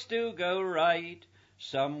clocks to go right.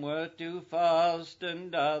 Some were too fast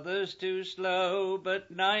and others too slow, but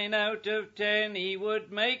 9 out of 10 he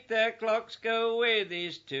would make their clocks go, with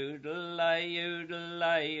his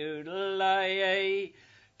toodle-lie-oodle-lie-oodle-lie-ay,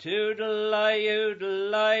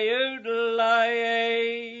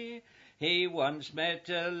 toodle-lie-oodle-lie-oodle-lie-ay. He once met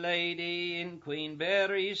a lady in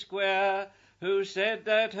Queenberry Square, who said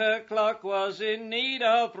that her clock was in need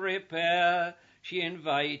of repair. She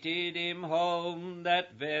invited him home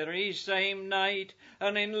that very same night,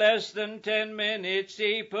 and in less than 10 minutes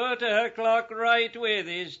he put her clock right, with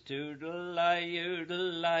his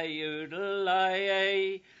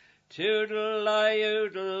toodle-lie-oodle-lie-oodle-lie-ay,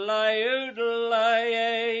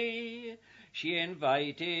 toodle-lie-oodle-lie-oodle-lie-ay. She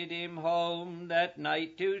invited him home that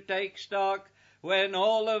night to take stock, when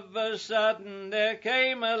all of a sudden there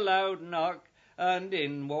came a loud knock, and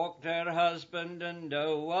in walked her husband, and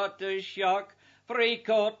oh, what a shock, for he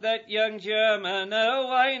caught that young German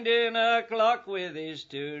a-winding a clock, with his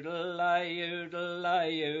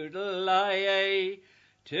toodle-lie-oodle-lie-oodle-lie-ay,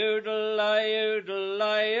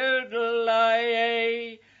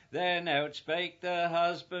 toodle-lie-oodle-lie-oodle-lie-ay. Then out spake the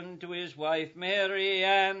husband to his wife Mary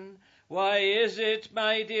Ann, "Why is it,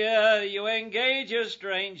 my dear, you engage a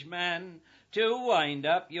strange man to wind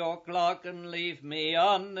up your clock and leave me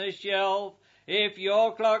on the shelf? If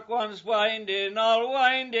your clock wants winding, I'll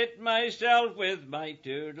wind it myself, with my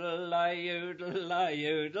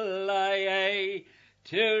toodle-lie-oodle-lie-oodle-lie-ay,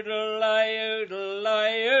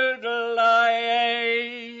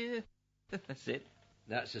 toodle-lie-oodle-lie-oodle-lie-ay." That's it.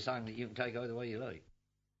 That's the song that you can take either way you like.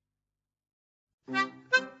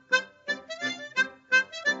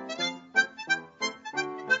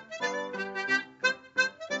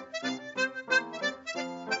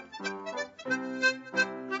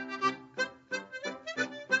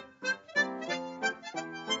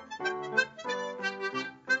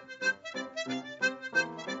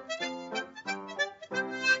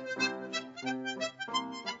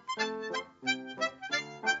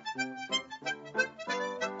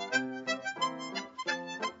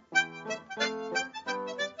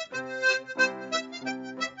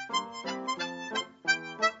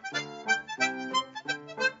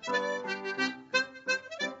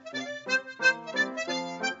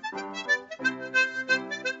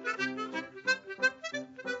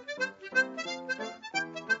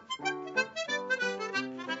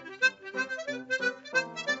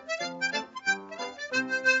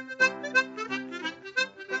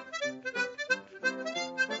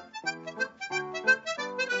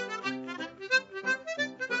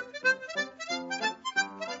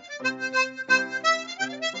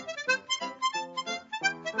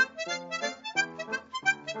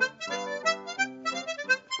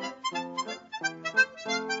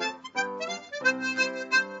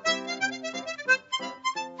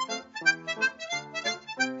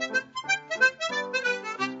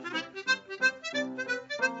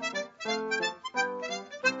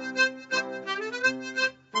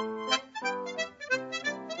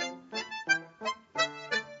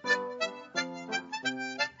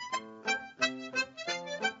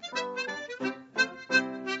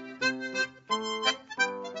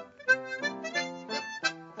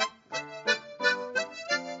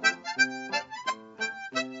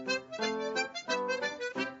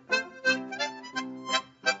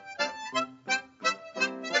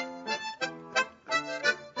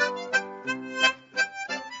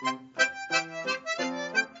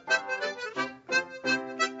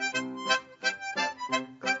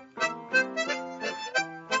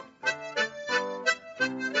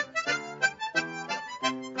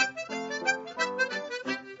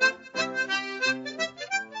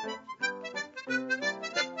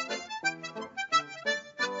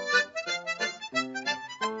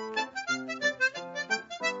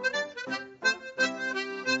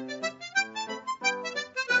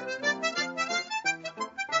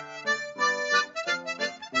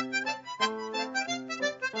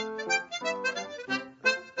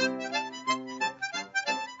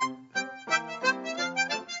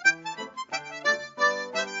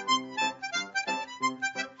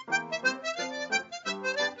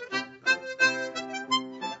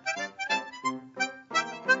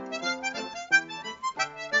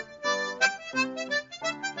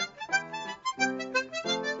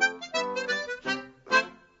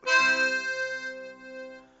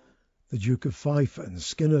 the Duke of Fife and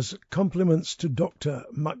Skinner's compliments to Dr.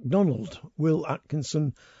 MacDonald, Will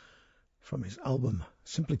Atkinson, from his album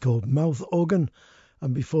simply called Mouth Organ,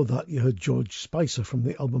 and before that you heard George Spicer from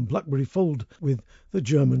the album Blackberry Fold with The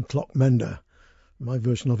German Clock Mender. My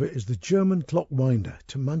version of it is The German Clock Winder.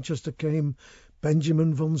 To Manchester came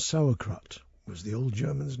Benjamin von Sauerkraut, was the old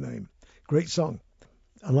German's name. Great song.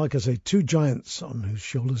 And like I say, two giants on whose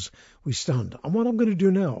shoulders we stand. And what I'm going to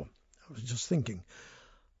do now, I was just thinking,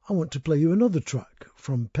 I want to play you another track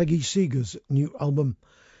from Peggy Seeger's new album,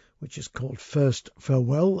 which is called First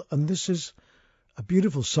Farewell. And this is a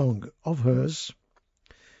beautiful song of hers,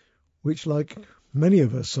 which, like many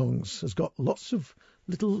of her songs, has got lots of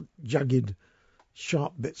little jagged,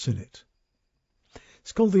 sharp bits in it.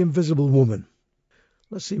 It's called The Invisible Woman.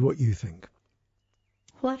 Let's see what you think.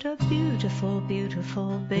 What a beautiful,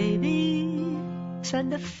 beautiful baby,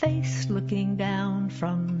 said the face looking down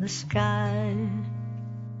from the sky.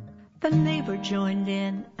 The neighbor joined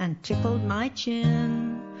in and tickled my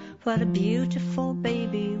chin. What a beautiful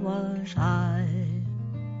baby was I.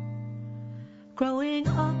 Growing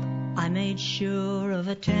up, I made sure of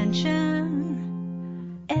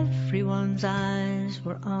attention. Everyone's eyes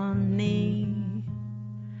were on me.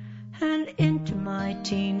 And into my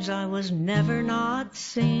teens I was never not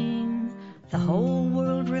seen. The whole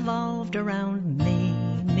world revolved around me,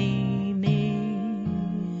 me, me.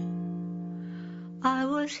 I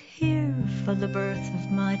was here for the birth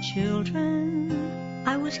of my children.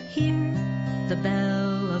 I was here, the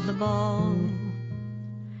belle of the ball.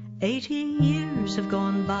 80 years have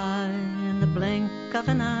gone by in the blink of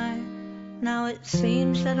an eye. Now it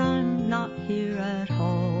seems that I'm not here at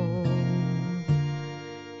all.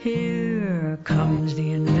 Here comes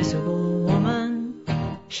the invisible woman.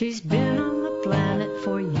 She's been on the planet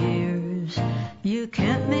for years. You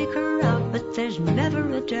can't make her out, but there's never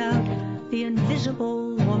a doubt. The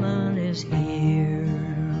invisible woman is here.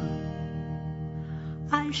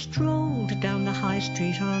 I strolled down the high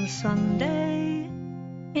street on Sunday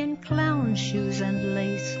in clown shoes and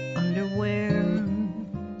lace underwear.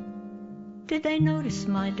 Did they notice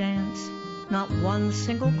my dance? Not one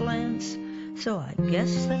single glance. So I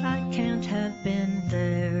guess that I can't have been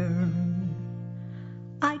there.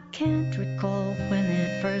 I can't recall when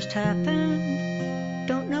it first happened.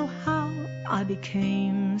 Don't know how I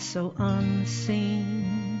became so unseen.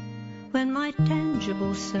 When my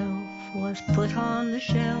tangible self was put on the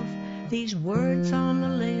shelf, these words on the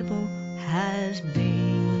label, has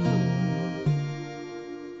been.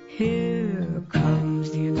 Here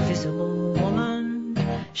comes the invisible woman.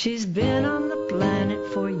 She's been on the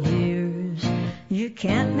planet for years. You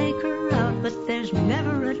can't make her out, but there's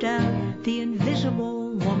never a doubt. The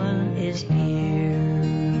invisible woman is here.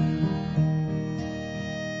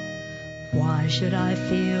 Why should I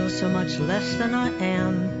feel so much less than I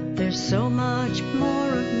am? There's so much more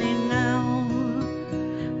of me now.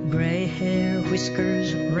 Gray hair,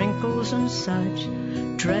 whiskers, wrinkles and such.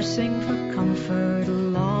 Dressing for comfort,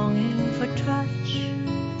 longing for touch.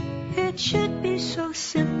 It should be so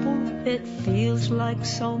simple, it feels like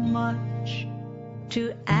so much.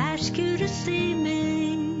 To ask you to see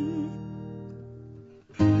me.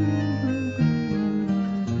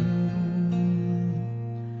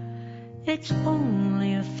 It's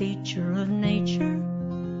only a feature of nature.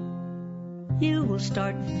 You will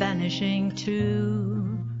start vanishing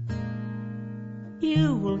too.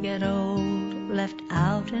 You will get old, left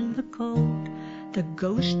out in the cold. The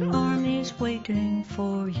ghost army's waiting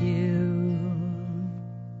for you.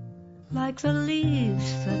 Like the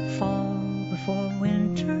leaves that fall before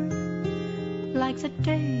winter, like the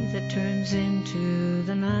day that turns into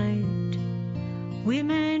the night. We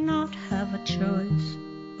may not have a choice,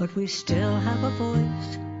 but we still have a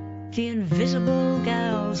voice. The invisible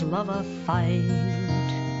gals love a fight.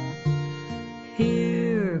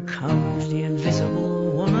 Here comes the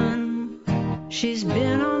invisible woman. She's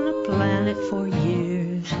been on the planet for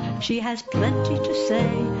years. She has plenty to say.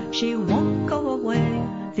 She won't go away.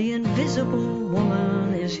 The invisible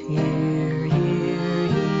woman is here, here,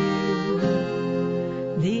 here.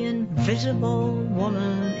 The invisible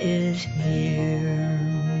woman is here.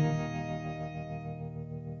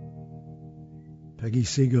 Peggy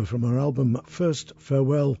Seeger from her album First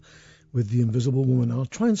Farewell with The Invisible Woman. I'll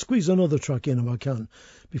try and squeeze another track in if I can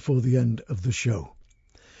before the end of the show.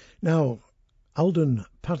 Now, Alden,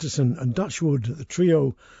 Patterson and Dashwood, the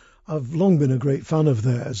trio, I've long been a great fan of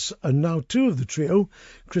theirs, and now two of the trio,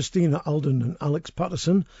 Christina Alden and Alex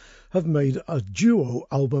Patterson, have made a duo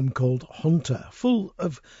album called Hunter, full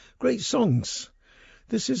of great songs.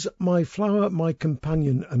 This is My Flower, My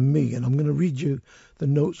Companion and Me, and I'm going to read you the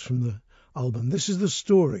notes from the album. This is the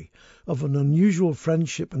story of an unusual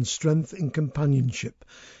friendship and strength in companionship,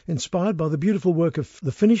 inspired by the beautiful work of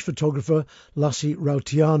the Finnish photographer Lassi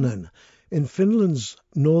Rautiainen. In Finland's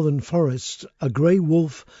northern forests, a grey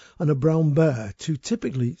wolf and a brown bear, two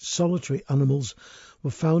typically solitary animals,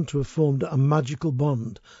 were found to have formed a magical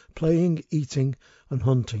bond, playing, eating and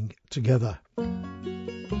hunting together.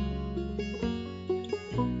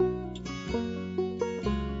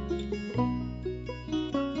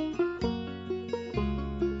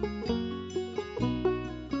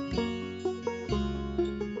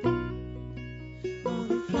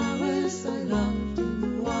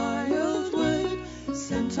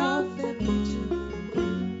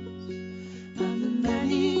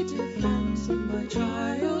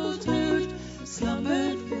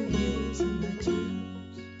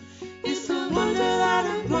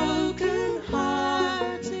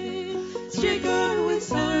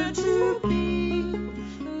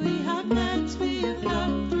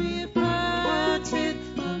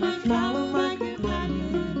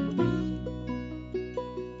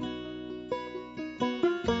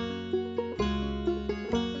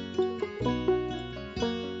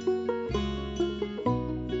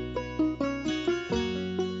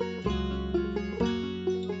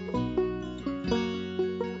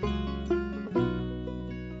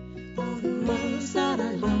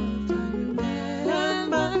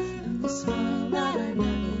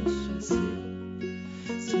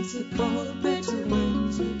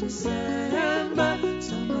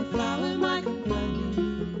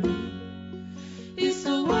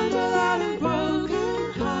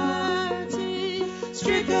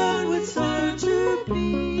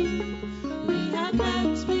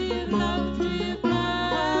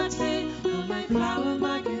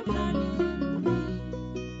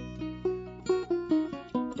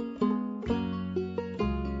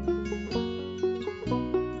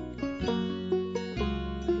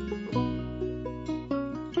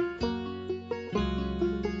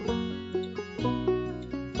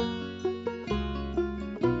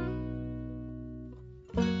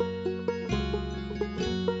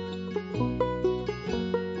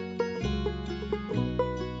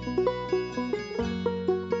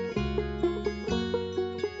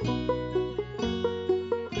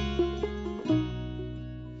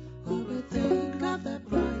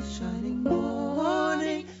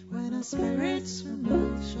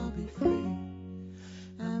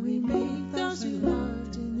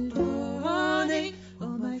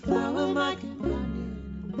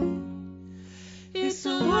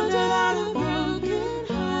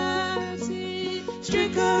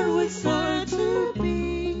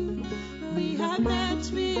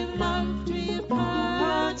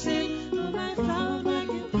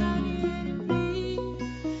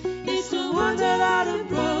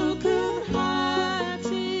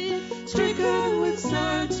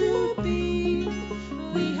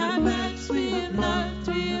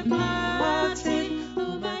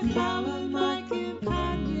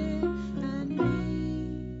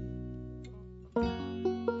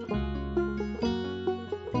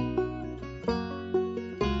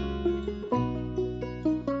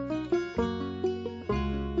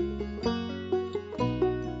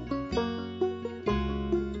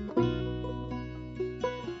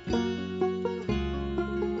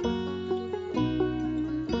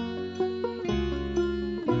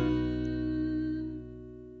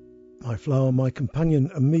 My Flower, My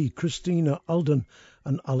Companion and Me, Christina Alden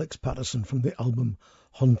and Alex Patterson from the album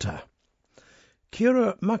Hunter.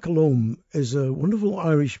 Ciara McAlome is a wonderful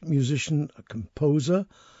Irish musician, a composer,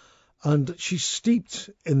 and she's steeped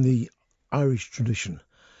in the Irish tradition.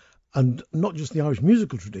 And not just the Irish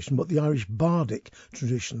musical tradition, but the Irish bardic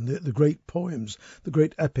tradition, the great poems, the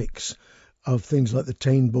great epics of things like the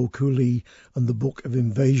Táin Bó Cúailnge and the Book of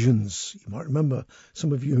Invasions. You might remember,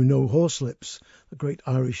 some of you who know Horselips, the great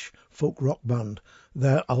Irish folk rock band,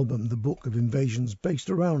 their album, The Book of Invasions, based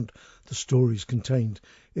around the stories contained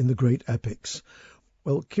in the great epics.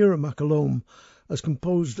 Well, Ciara McAlome has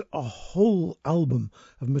composed a whole album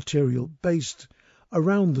of material based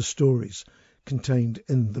around the stories contained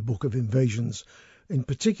in the Book of Invasions, in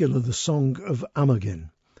particular the Song of Amagin.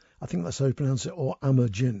 I think that's how you pronounce it, or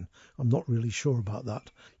Amagin. I'm not really sure about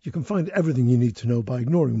that. You can find everything you need to know by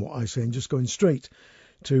ignoring what I say and just going straight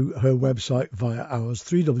to her website via ours,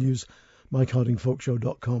 3Ws,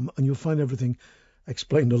 MikeHardingFolkShow.com, and you'll find everything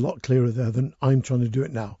explained a lot clearer there than I'm trying to do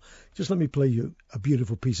it now. Just let me play you a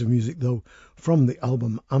beautiful piece of music, though, from the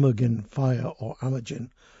album Amagin Fire, or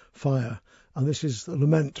Amagin Fire, and this is the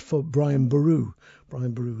lament for Brian Boru.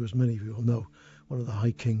 Brian Boru, as many of you will know, one of the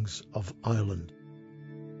High Kings of Ireland.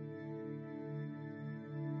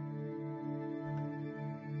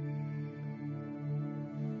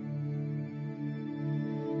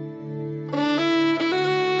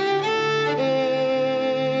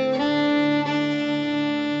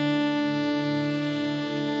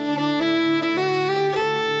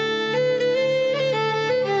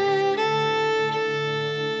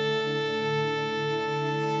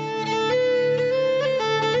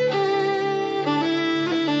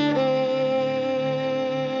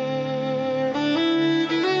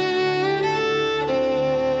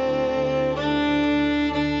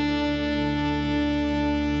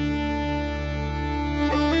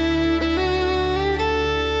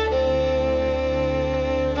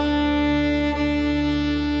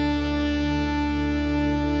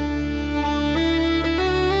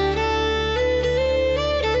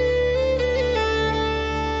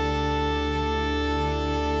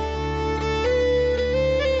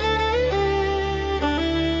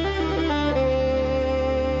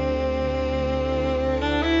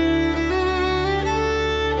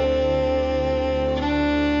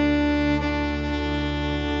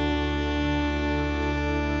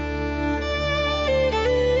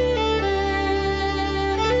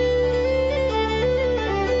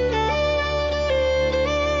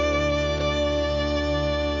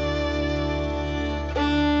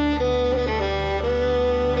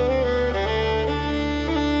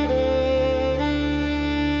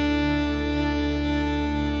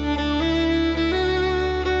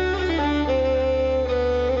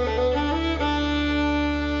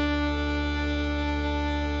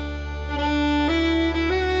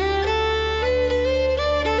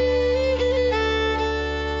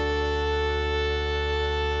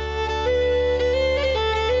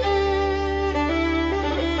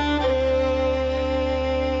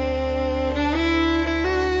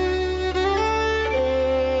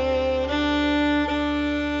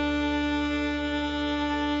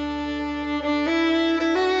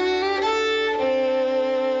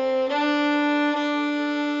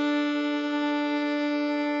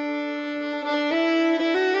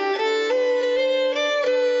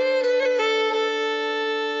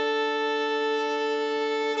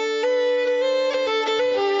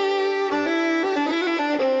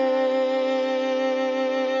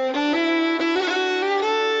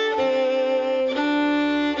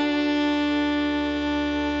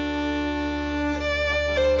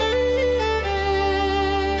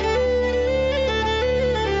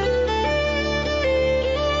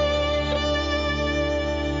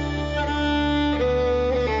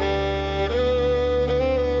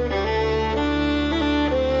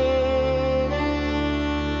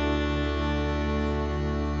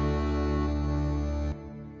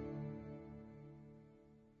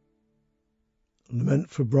 meant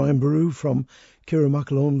for Brian Boru from Ciara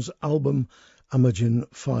McAlone's album Amagin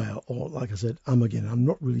Fire, or like I said, Amagin. I'm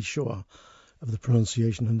not really sure of the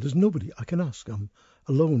pronunciation, and there's nobody I can ask. I'm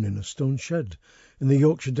alone in a stone shed in the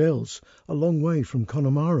Yorkshire Dales, a long way from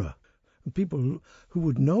Connemara, and people who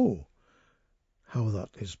would know how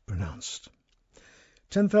that is pronounced.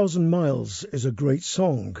 10,000 Miles is a great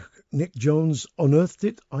song. Nick Jones unearthed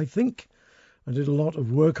it, I think, and did a lot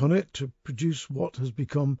of work on it to produce what has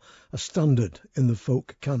become a standard in the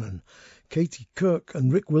folk canon. Katie Kirk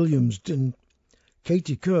and Rick Williams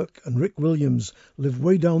live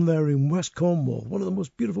way down there in West Cornwall, one of the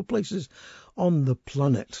most beautiful places on the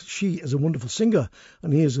planet. She is a wonderful singer,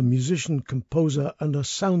 and he is a musician, composer, and a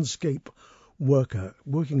soundscape worker,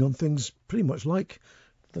 working on things pretty much like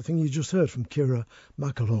the thing you just heard from Ciara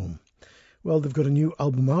McAlone. Well, they've got a new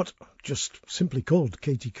album out, just simply called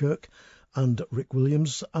Katie Kirk and Rick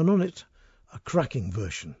Williams, and on it, a cracking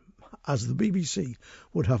version, as the BBC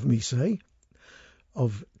would have me say,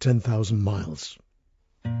 of 10,000 Miles.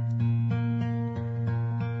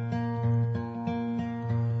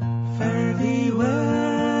 Fare thee well,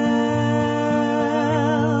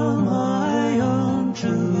 my own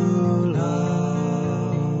true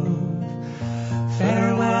love.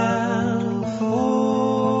 Farewell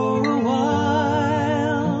for a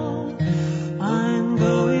while. I'm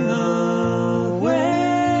going away,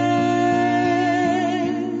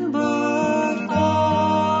 but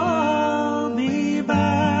I'll be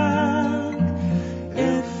back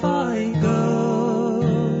if I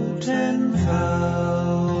go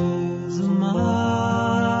 10,000 miles.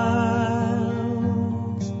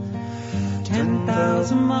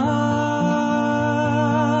 10,000 miles,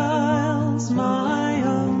 my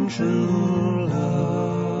own true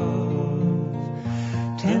love.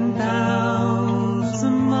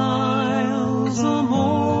 10,000 miles or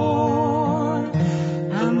more,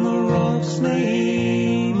 and the rocks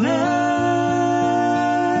may melt,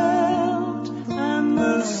 and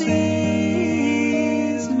the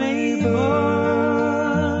seas may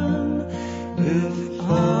burn, if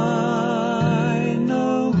I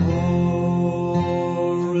no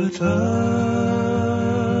more return.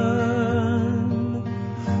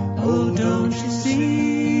 Oh, don't you see,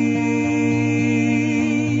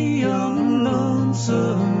 young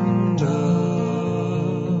lonesome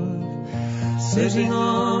dove, sitting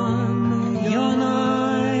on yon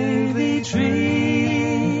ivy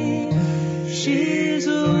tree, she's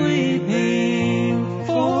weeping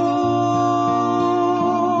for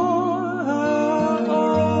her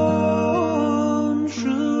own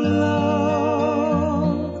true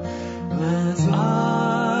love, as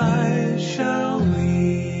I shall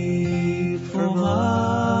weep for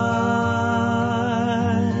mine.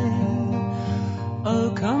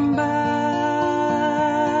 Oh, come back,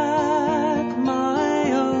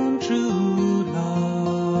 my own true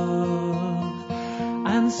love,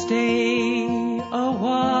 and stay a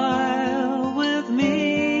while with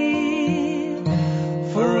me,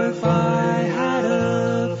 for if I had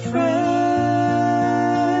a friend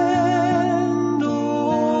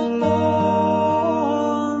all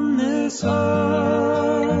on this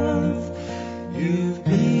earth, you've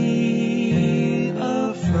been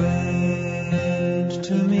a friend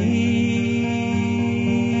to me,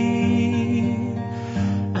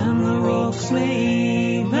 and the rocks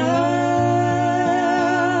may melt,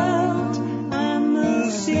 and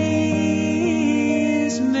the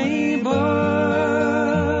seas may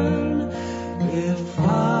burn, if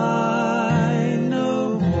I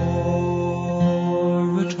no more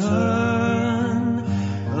return,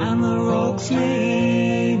 and the rocks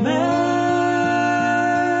may melt,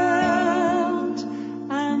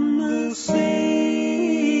 and the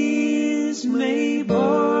seas may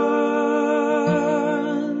burn,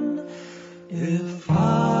 if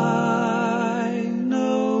I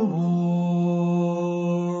no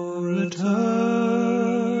more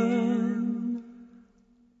return.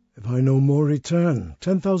 If I No More Return,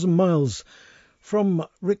 10,000 Miles, from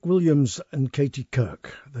Rick Williams and Katie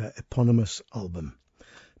Kirk, their eponymous album.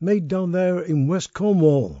 Made down there in West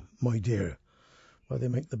Cornwall, my dear, where they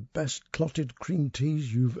make the best clotted cream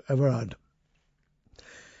teas you've ever had.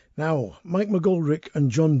 Now, Mike McGoldrick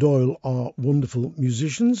and John Doyle are wonderful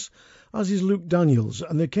musicians, as is Luke Daniels,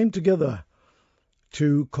 and they came together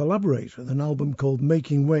to collaborate with an album called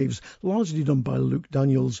Making Waves, largely done by Luke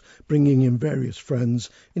Daniels, bringing in various friends,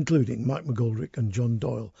 including Mike McGoldrick and John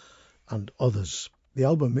Doyle and others. The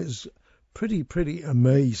album is pretty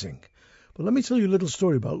amazing. But let me tell you a little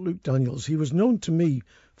story about Luke Daniels. He was known to me,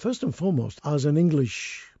 first and foremost, as an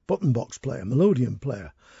English button box player, melodeon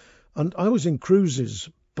player. And I was in Cruise's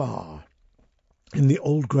bar in the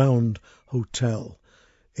Old Ground Hotel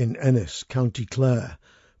in Ennis, County Clare,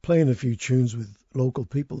 playing a few tunes with local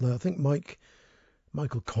people there. I think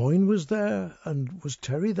Michael Coyne was there, and was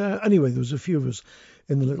Terry there? Anyway, there was a few of us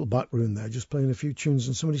in the little back room there just playing a few tunes,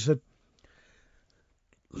 and somebody said,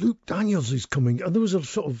 Luke Daniels is coming, and there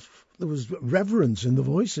was reverence in the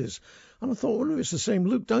voices, and I thought, I wonder if it's the same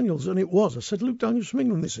Luke Daniels, and it was. I said, Luke Daniels from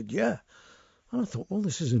England? They said, yeah. And I thought, well,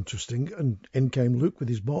 this is interesting, and in came Luke with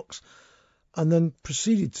his box, and then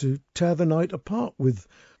proceeded to tear the night apart with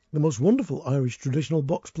the most wonderful Irish traditional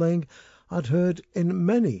box playing I'd heard in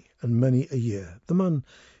many and many a year. The man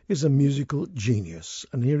is a musical genius,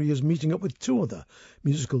 and here he is meeting up with two other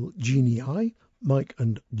musical genii, Mike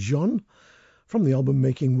and John, from the album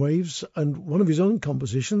Making Waves, and one of his own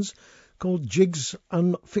compositions called Jigs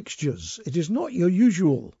and Fixtures. It is not your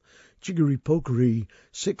usual jiggery-pokery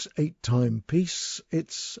 6/8 time piece.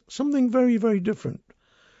 It's something very, very different,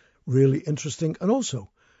 really interesting, and also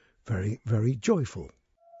very, very joyful.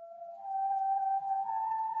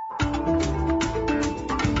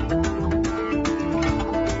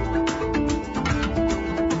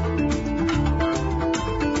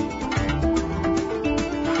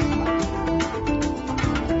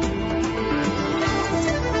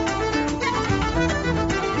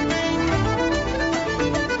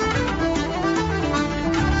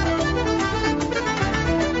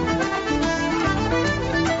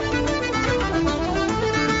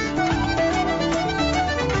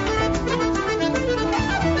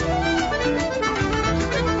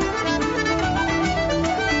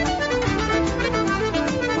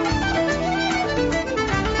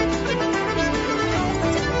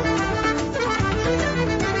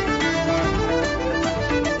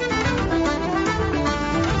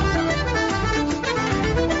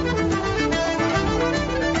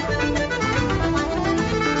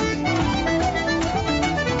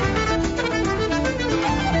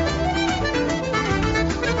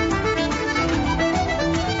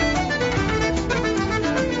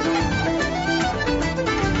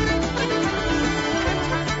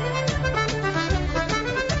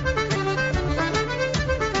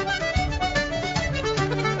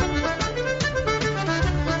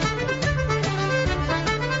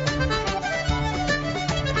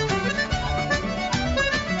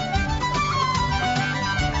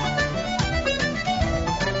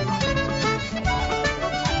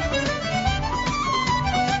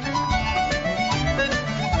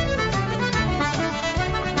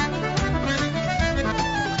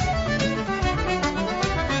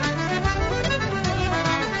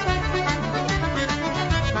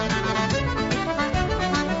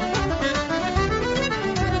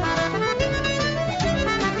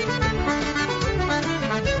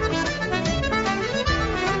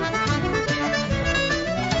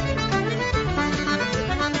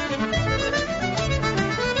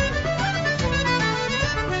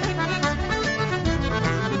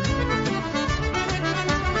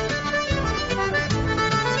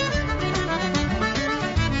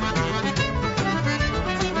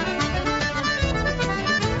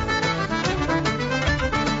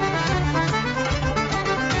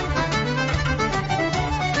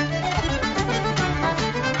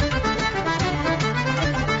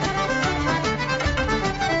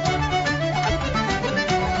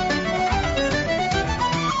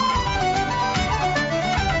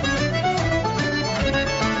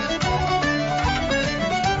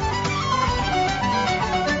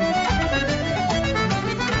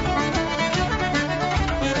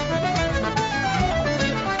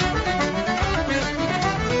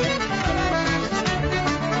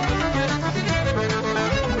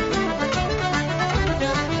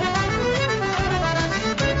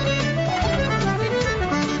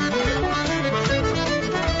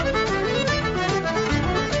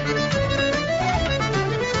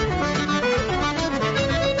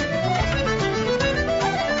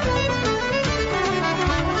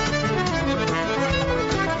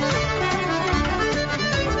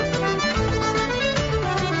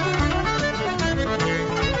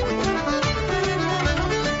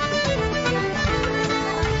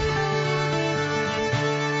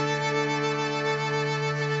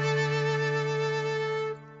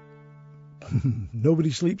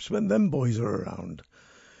 Nobody sleeps when them boys are around.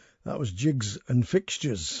 That was Jigs and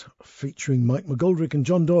Fixtures, featuring Mike McGoldrick and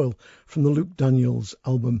John Doyle from the Luke Daniels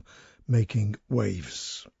album Making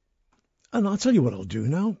Waves. And I'll tell you what I'll do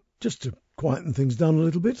now, just to quieten things down a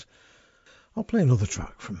little bit. I'll play another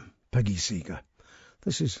track from Peggy Seeger.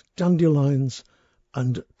 This is Dandelions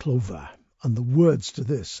and Clover, and the words to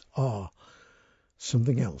this are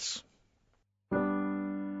something else.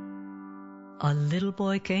 A little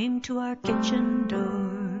boy came to our kitchen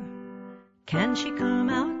door. Can she come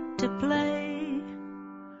out to play?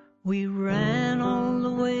 We ran all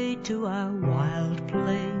the way to our wild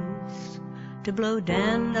place to blow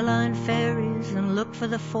dandelion fairies and look for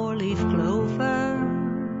the four-leaf clover.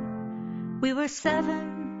 We were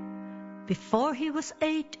 7. Before he was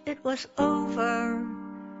 8, it was over.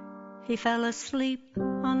 He fell asleep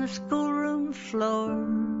on the schoolroom floor,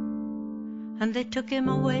 and they took him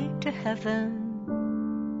away to heaven.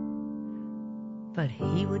 But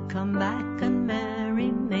he would come back and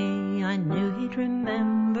marry me. I knew he'd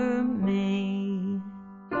remember me.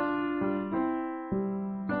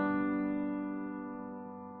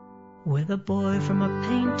 With a boy from a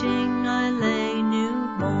painting I lay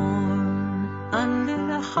newborn under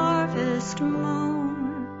the harvest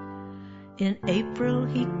moon. In April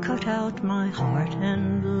he cut out my heart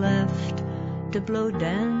and left to blow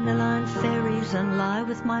dandelion fairies and lie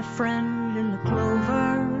with my friend in the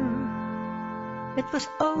clover. It was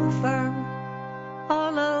over,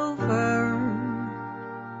 all over.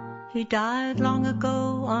 He died long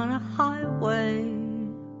ago on a highway,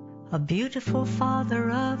 a beautiful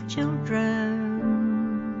father of children.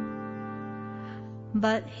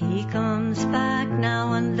 But he comes back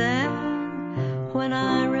now and then when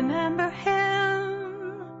I remember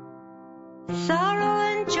him. Sorrow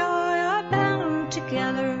and joy are bound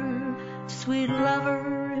together. Sweet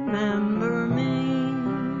lover, remember me.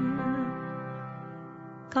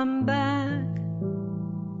 Come back,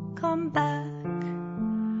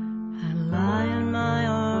 and lie in my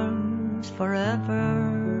arms forever.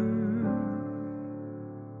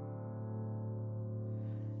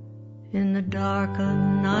 In the dark of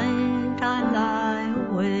night I lie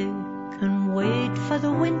awake and wait for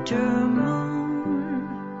the winter moon.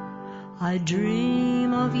 I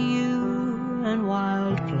dream of you and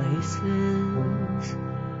wild places,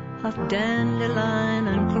 of dandelion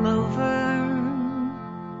and clover.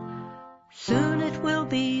 Soon it will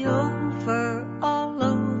be over, all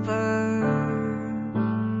over,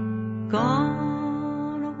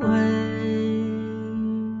 gone away.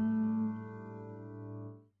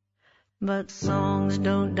 But songs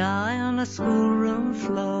don't die on a schoolroom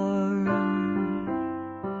floor.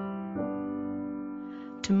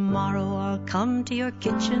 Tomorrow I'll come to your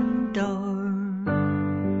kitchen door.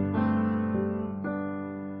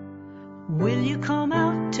 Will you come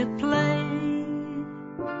out to play?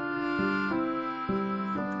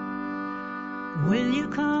 Will you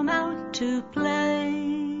come out to play?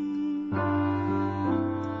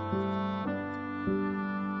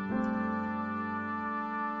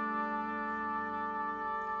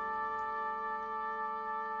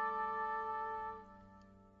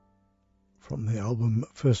 From the album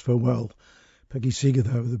First Farewell, Peggy Seeger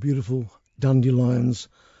there with the beautiful Dandelions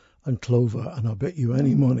and Clover, and I bet you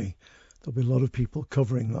any money there'll be a lot of people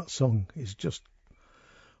covering that song. It's just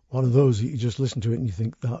one of those that you just listen to it and you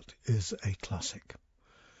think that is a classic.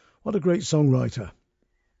 What a great songwriter.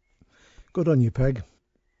 Good on you, Peg.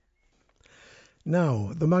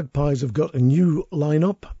 Now, the Magpies have got a new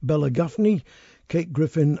lineup. Bella Gaffney, Kate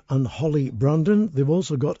Griffin and Holly Brandon. They've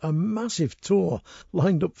also got a massive tour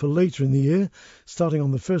lined up for later in the year, starting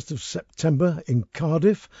on the 1st of September in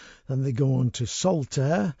Cardiff. Then they go on to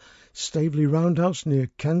Saltaire, Staveley Roundhouse near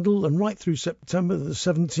Kendal, and right through September the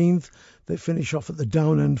 17th, they finish off at the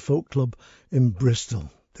Down End Folk Club in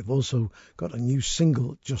Bristol. They've also got a new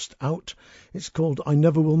single just out. It's called I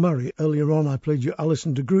Never Will Marry. Earlier on I played you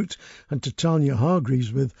Alison de Groot and Titania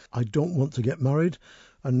Hargreaves with I Don't Want to Get Married.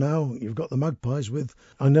 And now you've got the Magpies with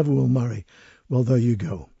I Never Will Marry. Well, there you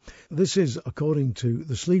go. This is, according to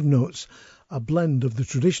the sleeve notes, a blend of the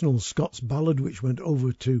traditional Scots ballad, which went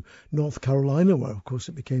over to North Carolina, where, of course,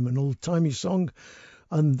 it became an old-timey song.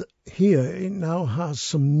 And here it now has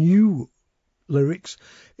some new lyrics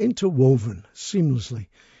interwoven seamlessly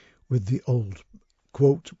with the old.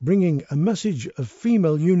 Quote, bringing a message of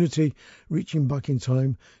female unity, reaching back in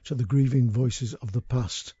time to the grieving voices of the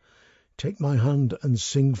past. Take my hand and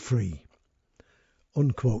sing free.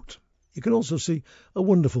 Unquote. You can also see a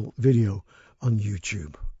wonderful video on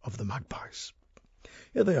YouTube of the Magpies.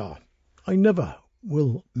 Here they are. I Never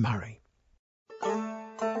Will Marry.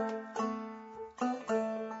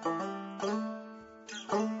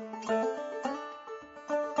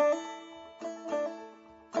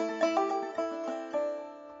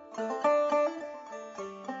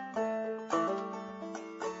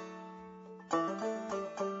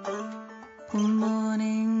 One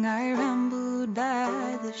morning I rambled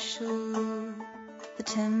by the shore. The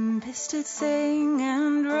tempest did sing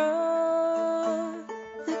and roar.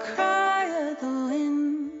 The cry of the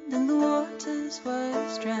wind in the waters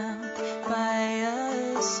was drowned by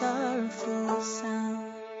a sorrowful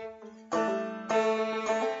sound.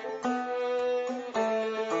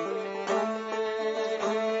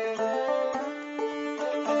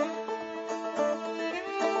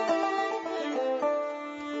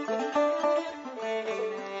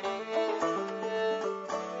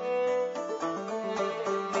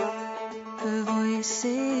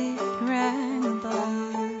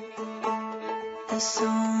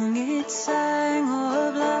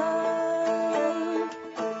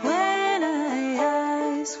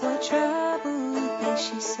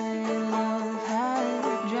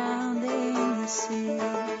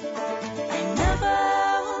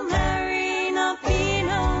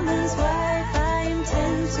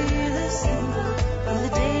 to live single for the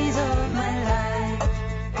days of my life.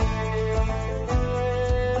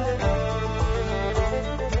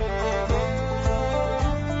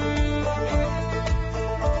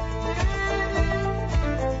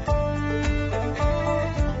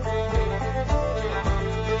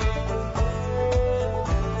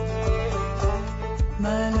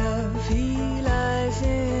 My love, he lies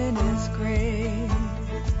in his grave,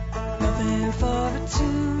 nothing for it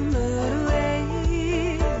to put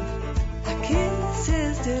away. I kiss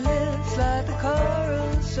his dear lips like the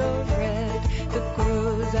coral so red that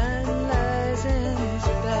grows and lies in his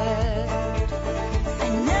bed. I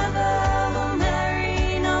never will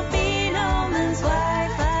marry nor be no man's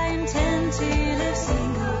wife. I intend to live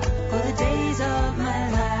single for the days of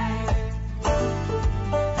my life.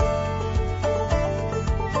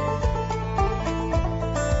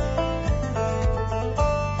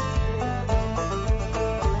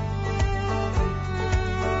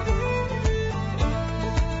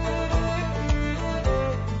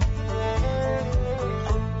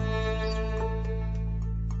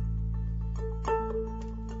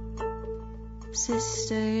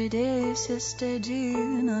 Sister, dear sister,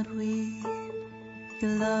 do not weep.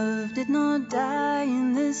 Your love did not die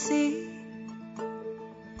in the sea.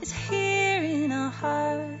 It's here in our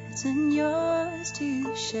hearts and yours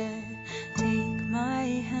to share. Take my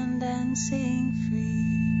hand and sing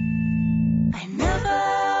free. I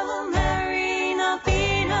never will marry nor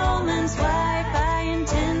be no man's wife. I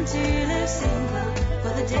intend to live single for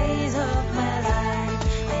the days of my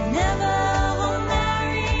life. I never will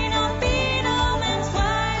marry nor be no man's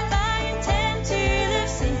wife. I intend to live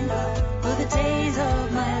single for the days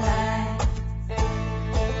of my life.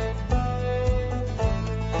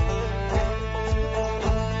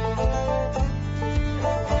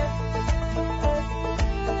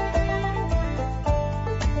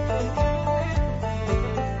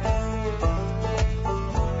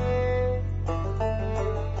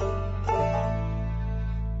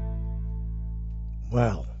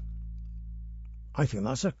 Well, I think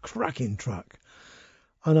that's a cracking track.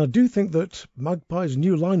 And I do think that Magpie's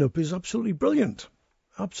new lineup is absolutely brilliant.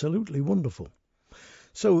 Absolutely wonderful.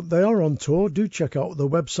 So they are on tour. Do check out the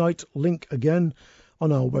website. Link again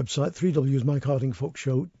on our website,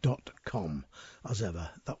 3wsmikehardingfolkshow.com. As ever,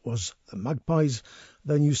 that was the Magpies,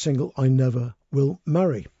 their new single, I Never Will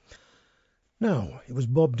Marry. Now, it was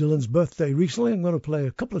Bob Dylan's birthday recently. I'm going to play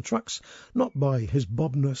a couple of tracks, not by his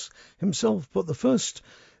Bobness himself, but the first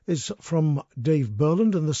is from Dave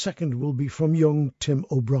Burland and the second will be from young Tim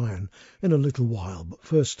O'Brien in a little while. But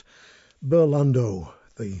first, Burlando,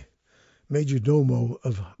 the major domo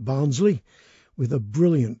of Barnsley, with a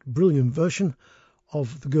brilliant, brilliant version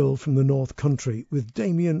of The Girl from the North Country with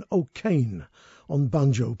Damien O'Kane on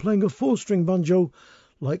banjo, playing a 4-string banjo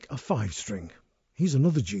like a 5-string. He's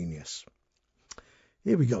another genius.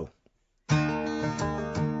 Here we go.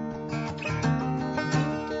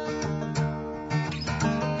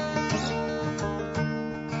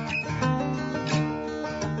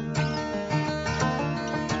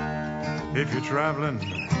 If you're traveling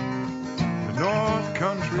the North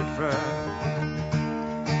Country Fair,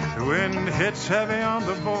 the wind hits heavy on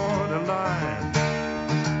the borderline.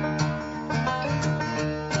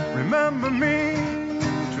 Remember me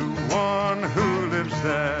to one who lives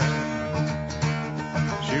there.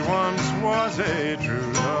 She once was a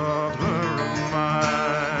true lover of mine.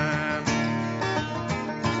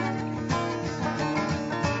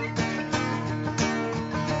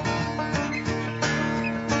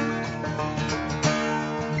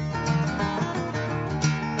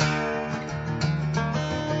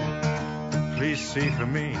 Please see for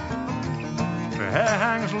me, her hair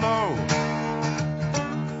hangs low,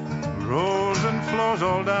 rolls and flows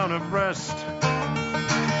all down her breast.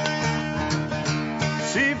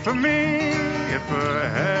 See for me if her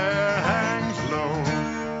hair hangs low.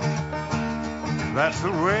 That's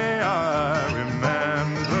the way I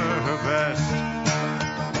remember her best.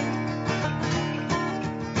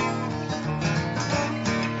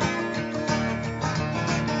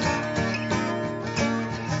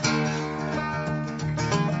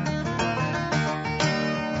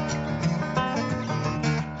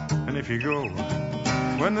 And if you go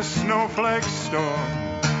when the snowflakes storm,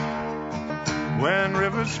 when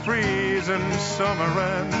rivers freeze and summer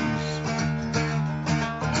ends,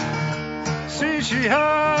 see she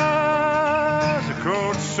has a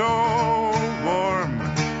coat so warm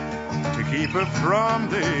to keep her from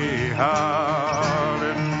the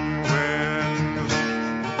howling winds.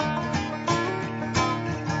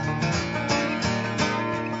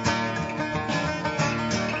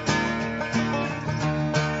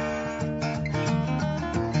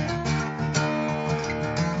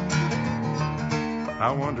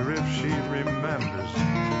 I wonder if she remembers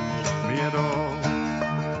me at all.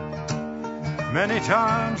 Many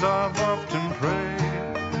times I've often prayed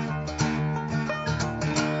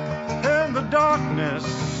in the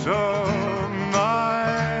darkness of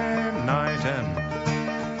my night and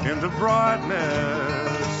in the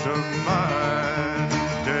brightness of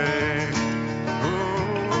my day.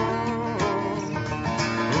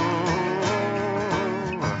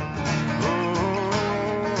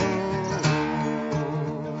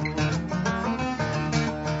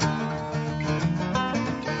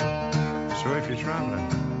 So if you're traveling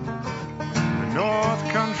the North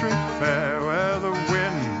Country Fair where the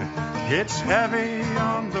wind hits heavy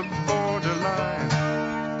on the borderline,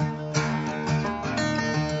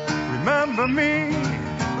 remember me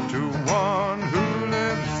to one who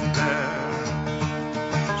lives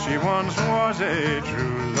there. She once was a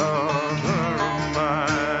true lover of mine.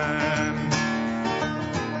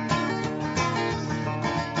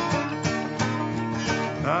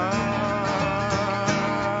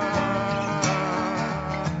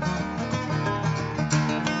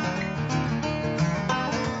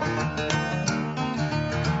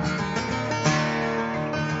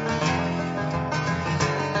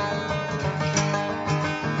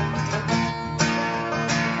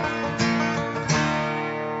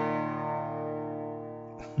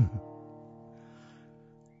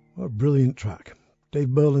 What a brilliant track. Dave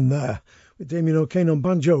Berlin there with Damien O'Kane on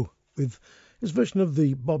banjo with his version of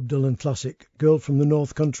the Bob Dylan classic Girl from the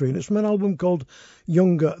North Country, and it's from an album called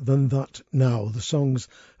Younger Than That Now, the songs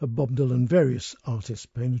of Bob Dylan, various artists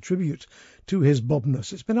paying a tribute to his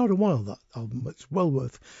Bobness. It's been out a while, that album, but it's well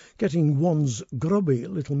worth getting one's grubby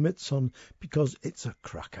little mitts on because it's a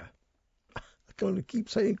cracker. I can only keep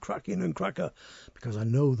saying cracking and cracker because I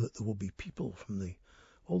know that there will be people from the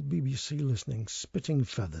old BBC listening, spitting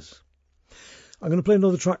feathers. I'm going to play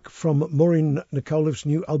another track from Maureen Nicoliff's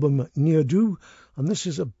new album Near Do, and this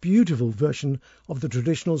is a beautiful version of the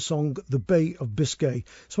traditional song The Bay of Biscay.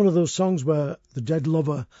 It's one of those songs where the dead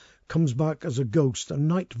lover comes back as a ghost, a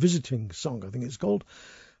night visiting song I think it's called,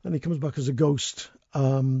 and he comes back as a ghost.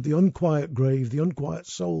 The unquiet grave, the unquiet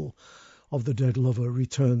soul of the dead lover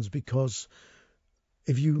returns, because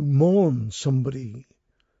if you mourn somebody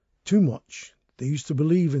too much, they used to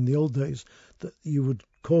believe in the old days that you would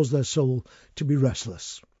cause their soul to be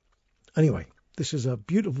restless. Anyway, this is a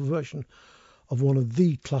beautiful version of one of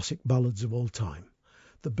the classic ballads of all time,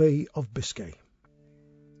 The Bay of Biscay.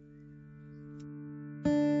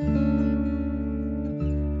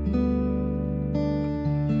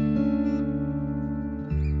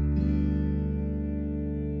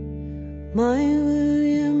 My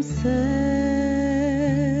William sailed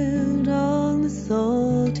on the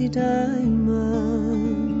salty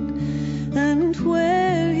Diamond, and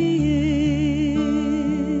where he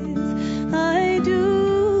is I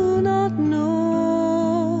do not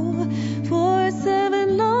know. For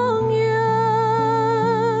 7 long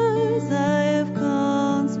years I have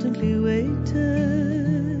constantly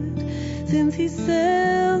waited since he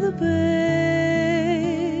sailed the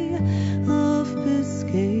Bay of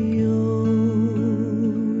Biscay.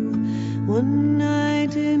 One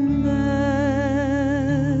night in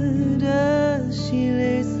bed as she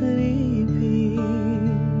lay sleeping,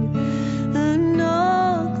 a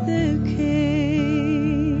knock there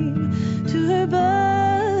came to her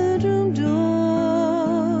bedroom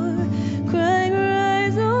door, crying,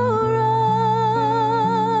 "Rise, oh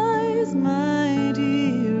rise, my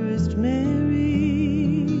dearest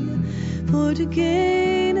Mary, for to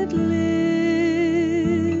gain at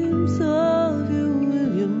glimpse of your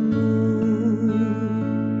William Moore."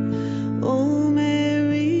 Oh,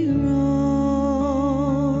 Mary rose,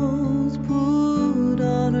 put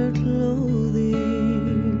on her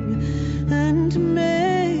clothing, and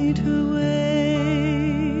made her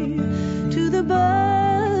way to the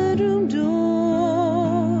bedroom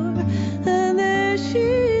door, and there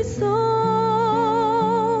she saw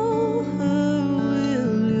her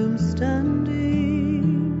William standing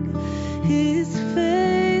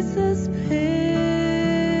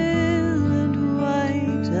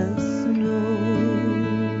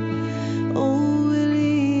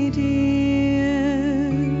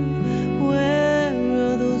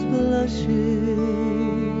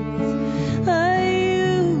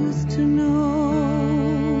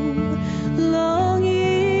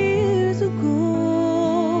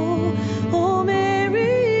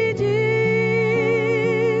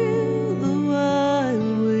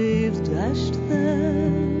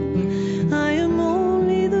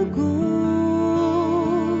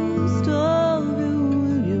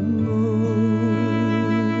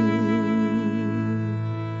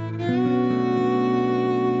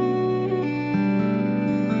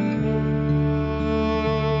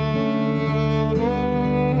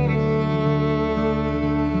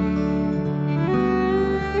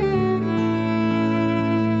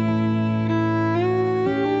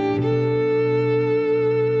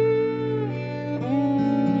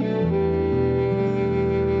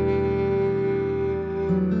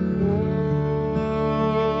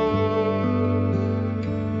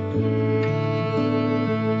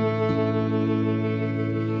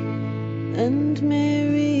And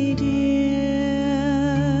Mary dear,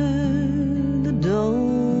 the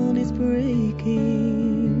dawn is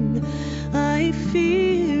breaking. I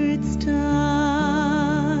fear it's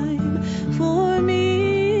time for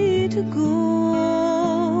me to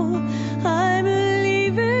go. I'm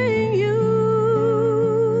leaving you,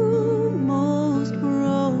 most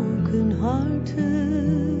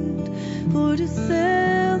broken-hearted, for to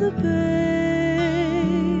sail the bay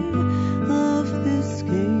of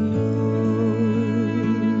Biscay.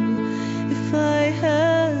 If I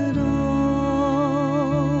had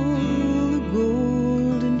all the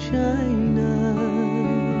gold in China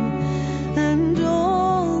and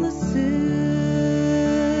all the silver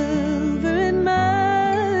in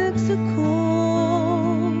Mexico,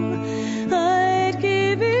 I'd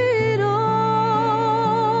give it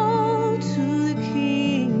all to the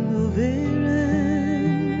King of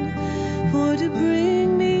Erin, for to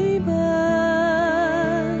bring me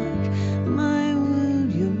back my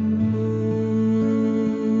William Moore.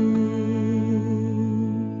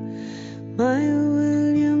 My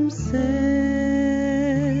William sailed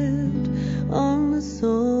on the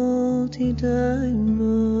salty Diamond.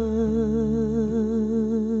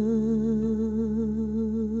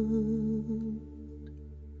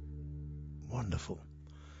 Wonderful.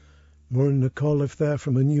 Maureen McAuliffe there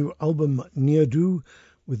from a new album, Neardo,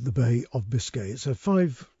 with the Bay of Biscay. It's a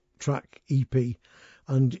 5-track EP,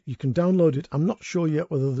 and you can download it. I'm not sure yet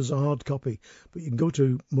whether there's a hard copy, but you can go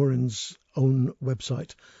to Maureen's own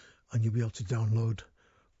website and you'll be able to download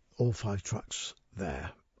all 5 tracks there.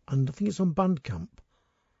 And I think it's on Bandcamp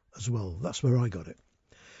as well. That's where I got it.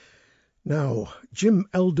 Now, Jim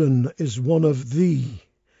Eldon is one of the...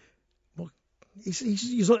 Well,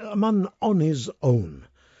 he's a man on his own.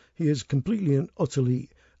 He is completely and utterly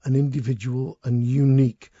an individual and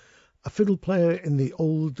unique. A fiddle player in the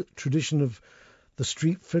old tradition of the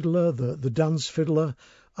street fiddler, the dance fiddler,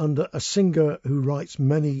 and a singer who writes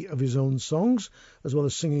many of his own songs, as well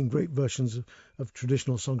as singing great versions of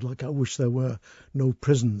traditional songs like I Wish There Were No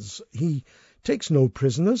Prisons. He takes no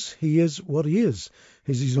prisoners. He is what he is.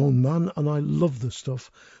 He's his own man, and I love the stuff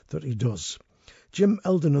that he does. Jim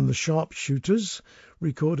Eldon and the Sharpshooters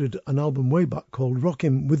recorded an album way back called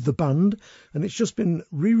Rockin' with the Band, and it's just been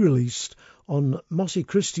re-released on Mossy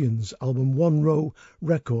Christian's album One Row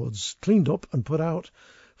Records, cleaned up and put out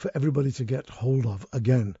for everybody to get hold of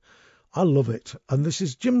again. I love it, and this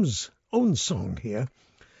is Jim's own song here,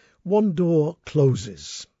 One Door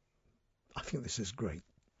Closes. I think this is great.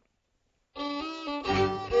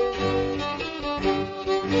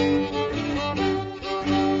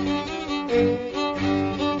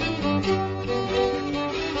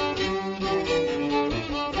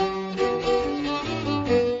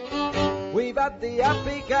 We've had the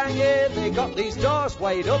happy gang here, they got these doors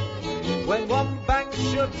wide up. When one bang's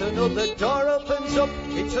shut, another door opens up.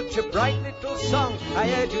 It's such a bright little song, I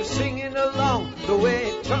heard you singing along. The way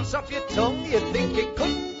it trots off your tongue, you'd think it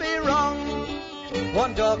couldn't be wrong.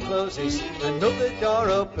 One door closes, another door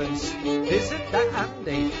opens. Isn't that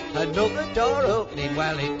handy? Another door opening,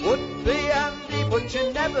 well it would be handy, but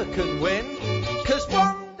you never can win. 'Cause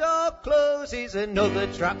one door closes, another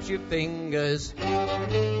traps your fingers.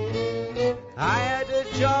 I had a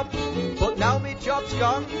job, but now my job's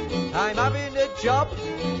gone. I'm having a job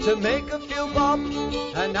to make a few bob.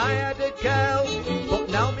 And I had a girl, but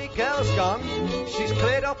now my girl's gone. She's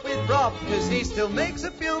cleared off with Rob, 'cause he still makes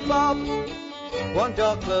a few bob. One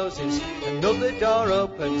door closes, another door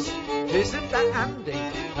opens. Isn't that handy?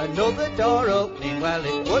 Another door opening, well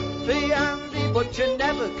it would be handy, but you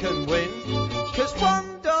never can win. 'Cause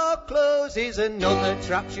one door closes, another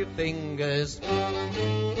traps your fingers.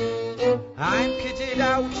 I'm kitted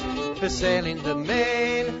out for sailing the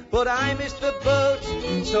Main, but I missed the boat,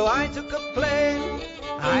 so I took a plane.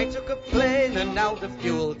 I took a plane and now the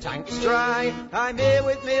fuel tank's dry. I'm here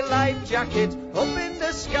with me life jacket up in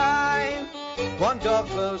the sky. One door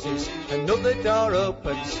closes, another door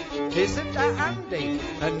opens. Isn't that handy?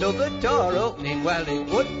 Another door opening, well it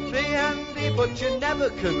would be handy, but you never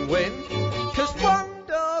can win. 'Cause one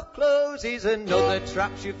door closes, another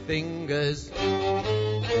traps your fingers.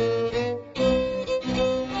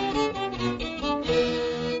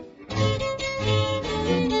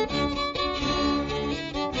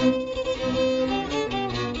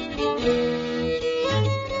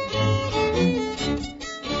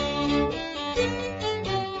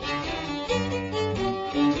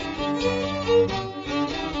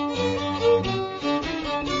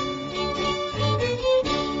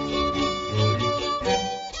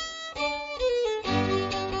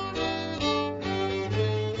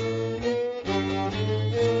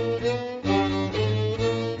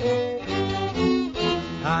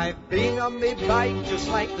 on me bike, just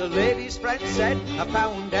like the lady's friend said. I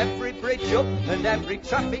found every bridge up and every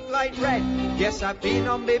traffic light red. Yes, I've been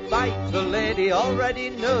on me bike, the lady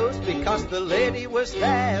already knows, because the lady was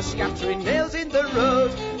there, scattering nails in the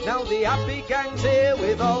road. Now the happy gang's here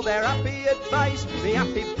with all their happy advice. Me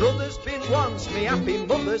happy brother's been once, me happy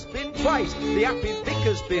mother's been twice. The happy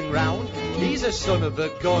vicar's been round, he's a son of a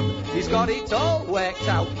gun. He's got it all worked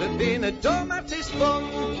out, that being a doormat is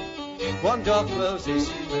fun. One door closes,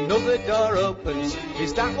 another door opens.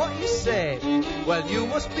 Is that what you say? Well, you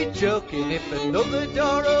must be joking. If another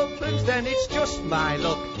door opens, then it's just my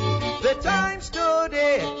luck that I'm stood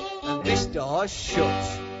here and this door's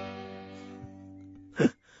shut.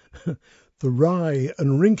 The wry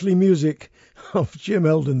and wrinkly music of Jim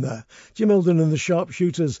Eldon there. Jim Eldon and the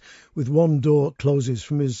Sharpshooters with One Door Closes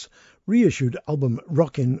from his reissued album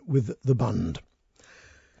Rockin' with the Band.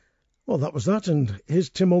 Well, that was that, and here's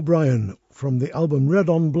Tim O'Brien from the album Red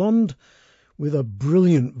on Blonde with a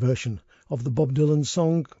brilliant version of the Bob Dylan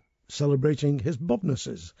song celebrating his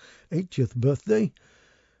Bobness's 80th birthday,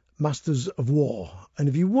 Masters of War. And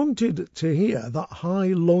if you wanted to hear that high,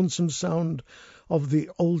 lonesome sound of the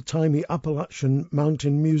old-timey Appalachian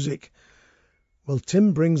mountain music, well,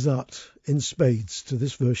 Tim brings that in spades to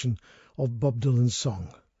this version of Bob Dylan's song.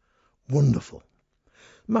 Wonderful.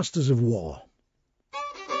 Masters of War.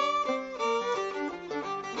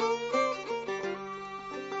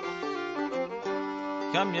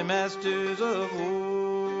 Come, ye masters of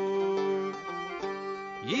war,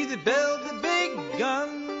 ye that build the big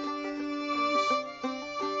guns,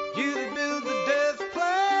 you that build the death planes,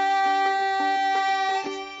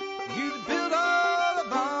 you that build all the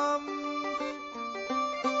bombs,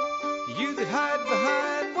 you that hide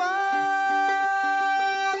behind walls,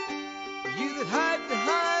 you that hide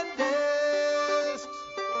behind desks.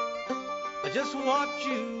 I just want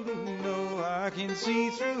you to know I can see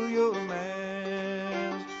through your mask.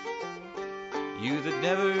 You that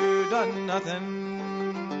never done nothing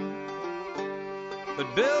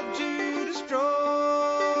but build to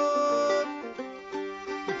destroy.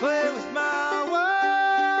 You play with my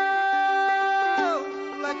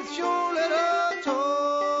world like it's your little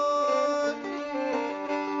toy.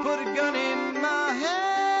 Put a gun in my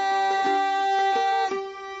hand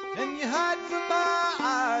and you hide from my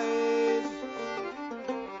eyes,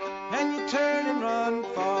 and you turn and run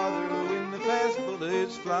farther when the fast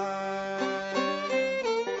bullets fly.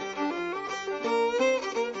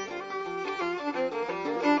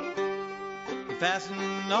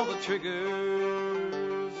 Fasten all the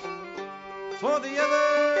triggers for the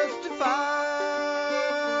others to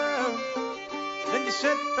fire. Then you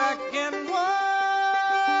sit back and watch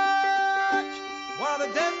while the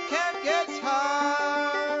death camp gets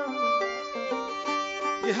higher.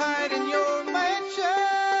 You hide in your mansion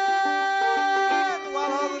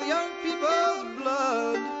while all the young people's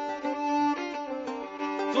blood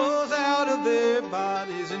flows out of their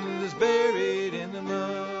bodies and is buried in the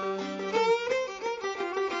mud.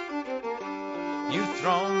 You've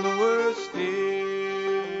thrown the worst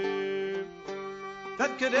fear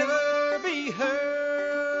that could ever be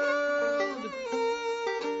hurled.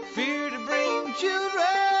 Fear to bring children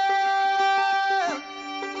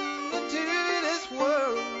into this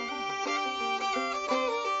world.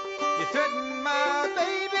 You threaten my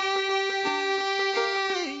baby,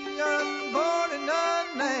 unborn and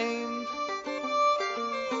unnamed,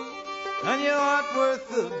 and you aren't worth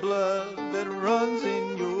the blood that runs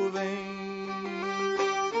in your veins.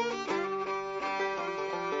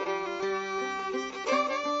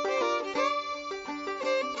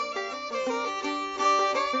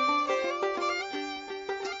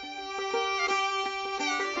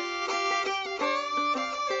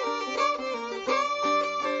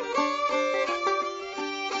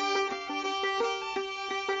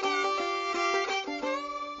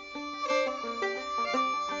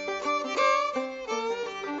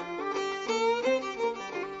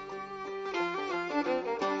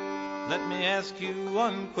 Let me ask you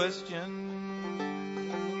one question.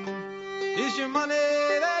 Is your money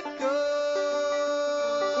that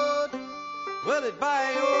good? Will it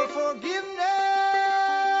buy your forgiveness?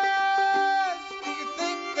 Do you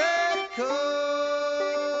think that it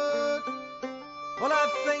could? Well, I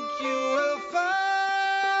think you will find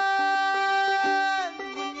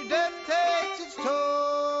when your death takes its toll,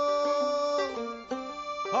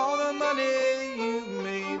 all the money you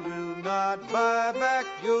made will not buy back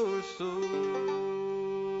your soul.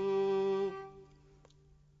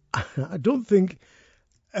 I don't think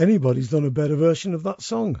anybody's done a better version of that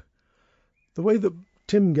song. The way that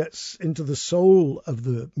Tim gets into the soul of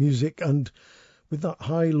the music, and with that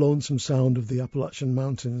high, lonesome sound of the Appalachian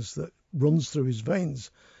Mountains that runs through his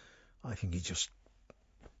veins, I think he just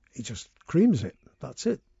creams it. That's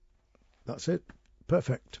it.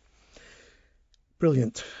 Perfect.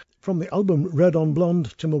 Brilliant. From the album Red on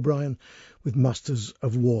Blonde, Tim O'Brien with Masters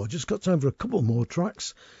of War. Just got time for a couple more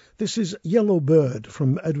tracks. This is Yellow Bird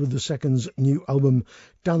from Edward II's new album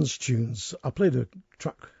Dance Tunes. I played a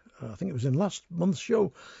track, I think it was in last month's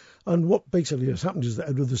show, and what basically has happened is that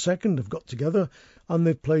Edward II have got together and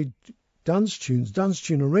they've played dance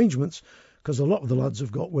tune arrangements, because a lot of the lads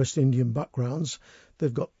have got West Indian backgrounds.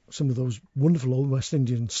 They've got some of those wonderful old West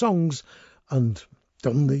Indian songs and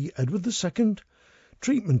done the Edward II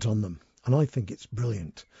treatment on them, and I think it's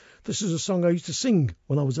brilliant. This is a song I used to sing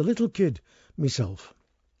when I was a little kid myself.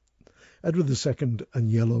 Edward II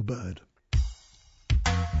and Yellow Bird.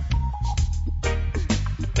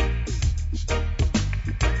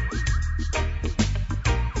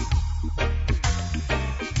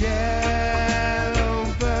 Yellow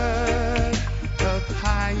bird up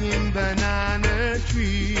high in banana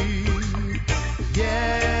tree.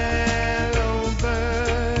 Yellow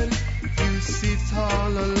bird, you sit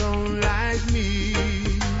all alone like me.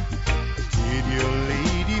 Did your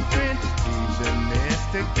lady friend leave the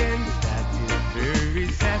nest again? That is very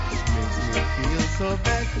sad, makes me feel so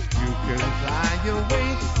bad. You can fly away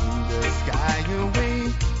in the sky away.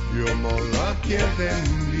 You're more luckier than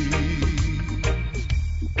me.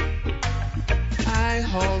 I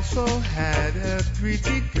also had a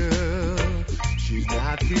pretty girl. She's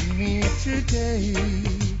not with me today.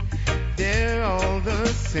 They're all the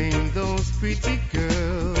same, those pretty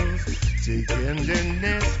girls. Taking their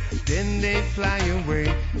nest, then they fly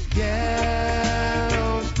away.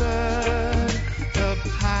 Yellow bird up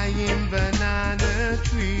high in banana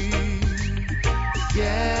tree.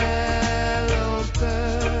 Yellow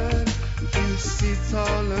bird, you sit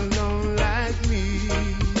all alone like me.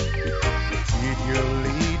 Did your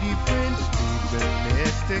lady friend leave the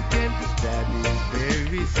nest again? That is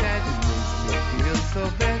very sad, it makes me feel so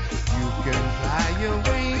bad. You can fly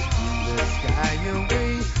away in the sky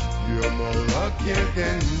away. You're more luckier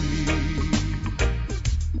than me.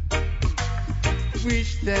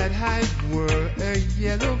 Wish that I were a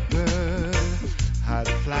yellow bird, I'd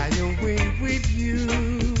fly away with you.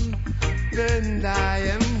 But I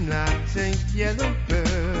am not a yellow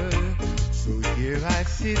bird, so here I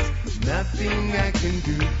sit, nothing I can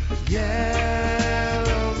do.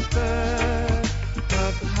 Yellow bird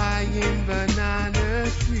up high in banana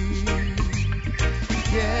tree.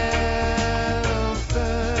 Yellow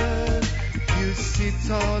bird, you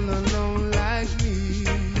sit all alone like me.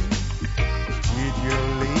 Did your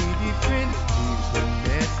lady friend leave the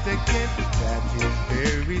nest again? That is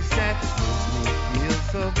very sad, makes me feel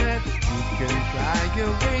so bad. You can fly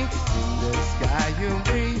away in the sky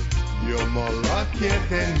away. You're more luckier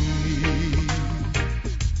than me.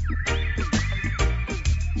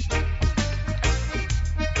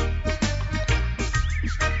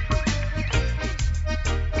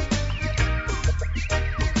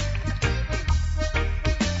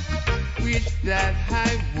 Wish that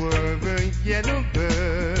I were a yellow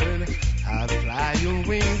bird, I'd fly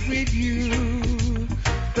away with you.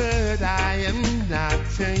 But I am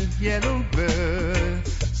not a yellow bird,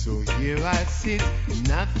 so here I sit,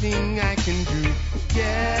 nothing I can do.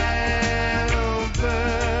 Yellow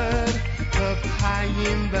bird up high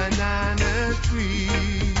in banana tree.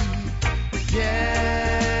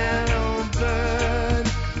 Yellow bird,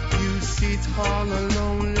 you sit all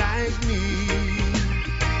alone like me.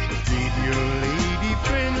 Did your lady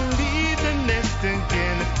friend leave the nest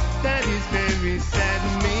again? That is very sad,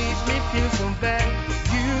 makes me feel so bad.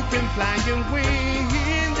 You can fly away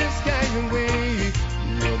in the sky away.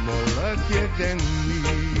 You're more luckier than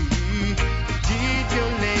me. Did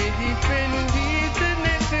your lady friend leave the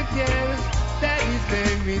nest again? That is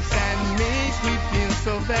very sad, makes me feel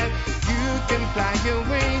so bad. You can fly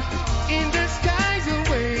away in the skies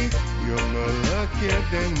away. You're more luckier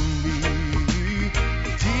than me.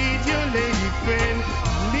 Did your lady friend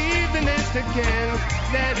leave the nest again?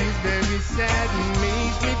 That is very sad,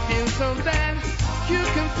 makes me feel so bad. You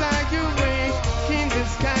can fly away in the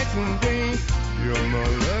skies away. You're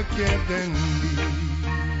more luckier than me.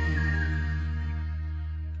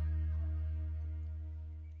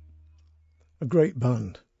 A great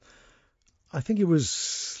band. I think it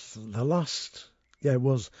was the last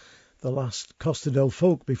Costa del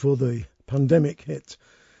Folk before the pandemic hit.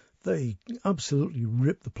 They absolutely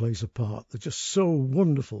ripped the place apart. They're just so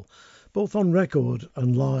wonderful, both on record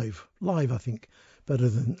and live. Live, I think, better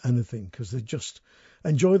than anything, because they just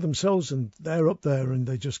enjoy themselves and they're up there and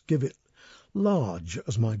they just give it large,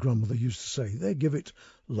 as my grandmother used to say. They give it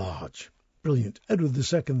large. Brilliant. Edward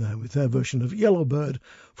II there with their version of Yellow Bird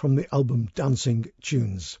from the album Dancing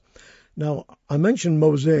Tunes. Now, I mentioned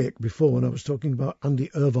Mosaic before when I was talking about Andy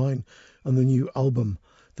Irvine and the new album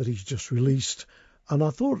that he's just released. And I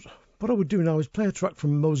thought what I would do now is play a track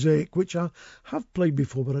from Mosaic, which I have played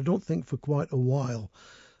before, but I don't think for quite a while.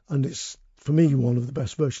 And it's, for me, one of the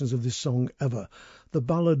best versions of this song ever. The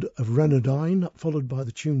Ballad of Renadine, followed by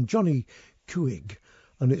the tune Johnny Cuig.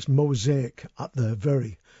 And it's Mosaic at their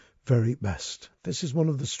very, very best. This is one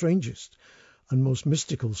of the strangest and most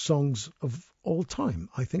mystical songs of all time.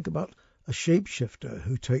 I think about a shapeshifter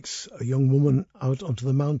who takes a young woman out onto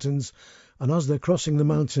the mountains, and as they're crossing the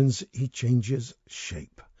mountains, he changes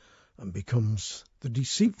shape and becomes the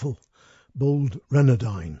deceitful, bold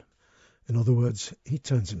Renadine. In other words, he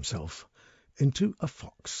turns himself into a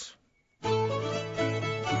fox.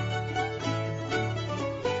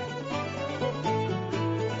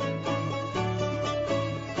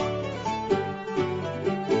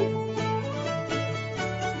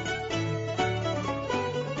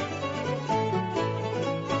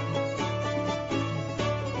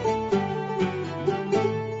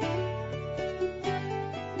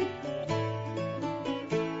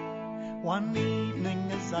 One evening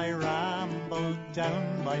as I rambled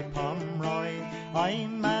down by Pomeroy, I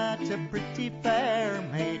met a pretty fair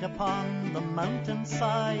maid upon the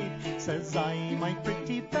mountainside. Says I, my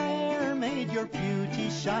pretty fair maid, your beauty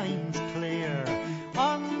shines clear.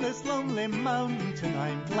 On this lonely mountain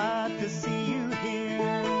I'm glad to see you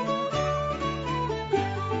here.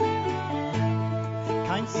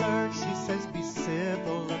 Kind sir, she says, be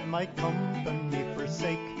civil and my company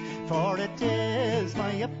forsake, for it is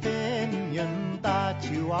my opinion that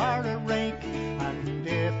you are a rake. And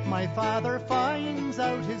if my father finds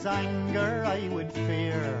out his anger, I would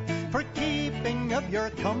fear for keeping of your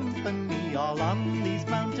company all on these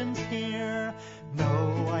mountains here.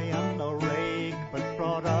 No, I am no rake, but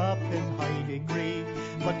brought up in high degree,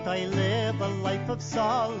 but I live a life of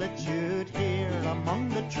solitude here among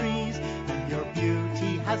the trees, and your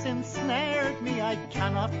beauty has ensnared me, I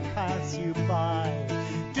cannot pass you by.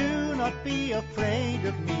 Do not be afraid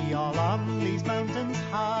of me all on these mountains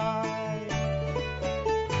high.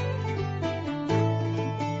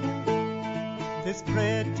 This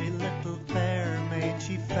pretty little fair maid,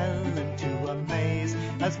 she fell into a maze,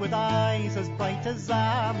 as with eyes as bright as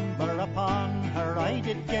amber upon her I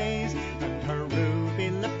did gaze, and her ruby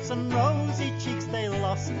lips and rosy cheeks, they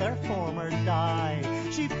lost their former dye.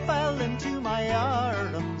 She fell into my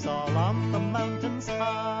arms all on the mountains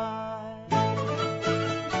high.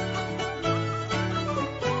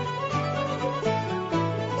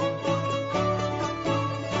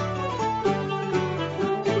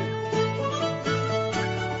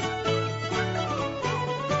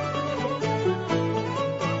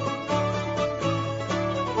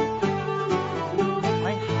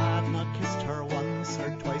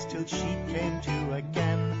 She came to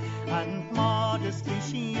again, and modestly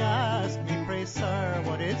she asked me, pray sir,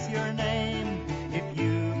 what is your name? If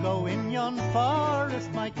you go in yon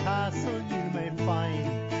forest, my castle you may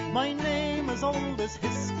find. My name as old as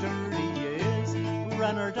history is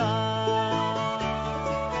Renardine.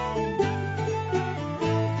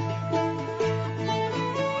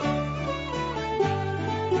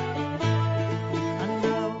 And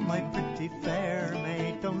now, my pretty fair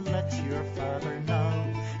maid, don't let your father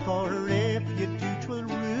know, for if you do, 'twill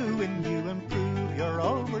ruin you and prove your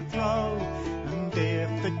overthrow. And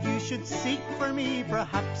if that you should seek for me,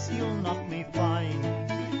 perhaps you'll not me find.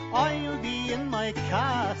 I'll be in my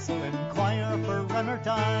castle, inquire for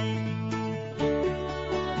Renardine.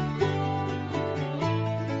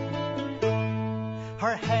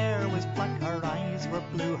 Her hair was black, her eyes were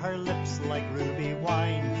blue, her lips like ruby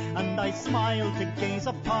wine, and I smiled to gaze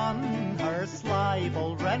upon her sly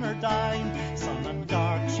bold Renardine. Sun and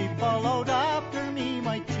dark she followed after me,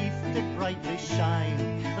 my teeth did brightly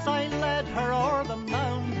shine, as I led her o'er the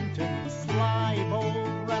mountain, sly bold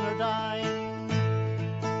Renardine.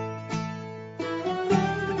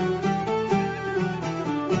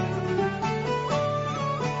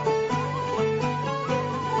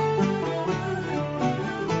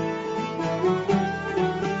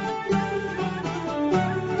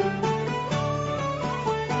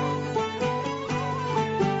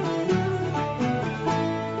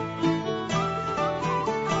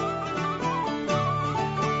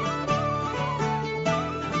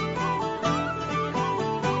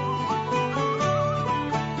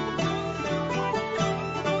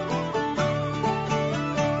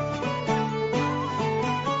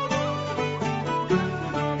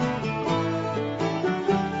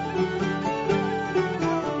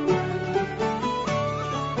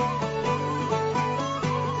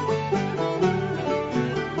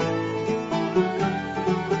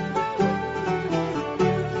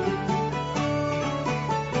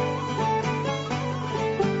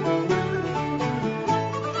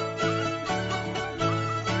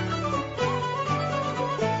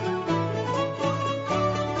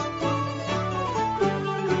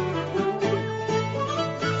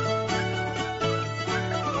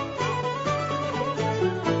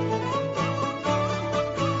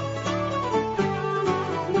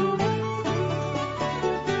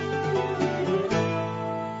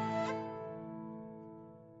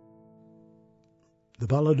 The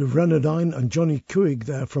Ballad of Renadine and Johnny Cuig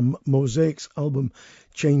there from Mosaic's album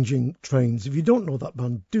Changing Trains. If you don't know that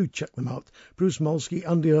band, do check them out. Bruce Molsky,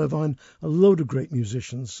 Andy Irvine, a load of great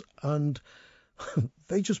musicians, and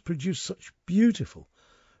they just produce such beautiful,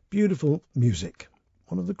 beautiful music.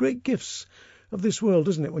 One of the great gifts of this world,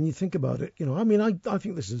 isn't it, when you think about it? You know, I mean, I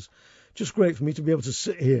think this is just great for me to be able to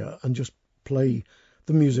sit here and just play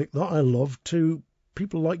the music that I love to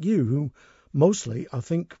people like you who mostly, I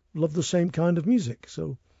think, love the same kind of music.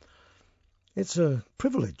 So it's a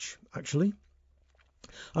privilege, actually.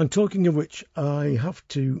 And talking of which, I have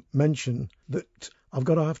to mention that I've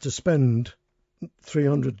got to have to spend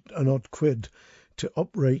 300 and odd quid to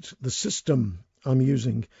operate the system I'm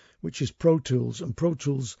using, which is Pro Tools. And Pro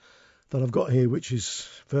Tools that I've got here, which is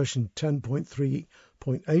version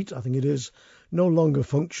 10.3.8, I think it is, no longer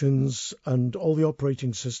functions, and all the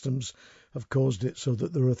operating systems have caused it so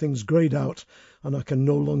that there are things greyed out and I can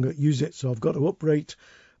no longer use it. So I've got to uprate,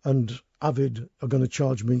 and Avid are going to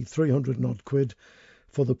charge me 300 and odd quid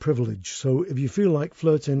for the privilege. So if you feel like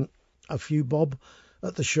flirting a few bob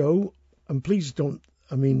at the show, and please don't,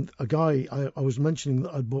 I mean, a guy, I was mentioning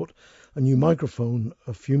that I'd bought a new microphone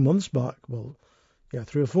a few months back, well, yeah,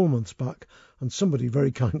 3 or 4 months back, and somebody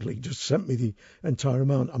very kindly just sent me the entire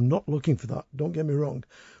amount. I'm not looking for that, don't get me wrong,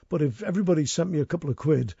 but if everybody sent me a couple of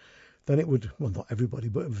quid, then it would, well, not everybody,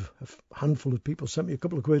 but if a handful of people sent me a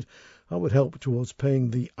couple of quid, that would help towards paying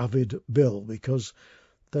the Avid bill, because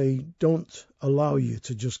they don't allow you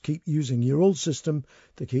to just keep using your old system.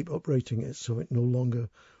 They keep uprating it so it no longer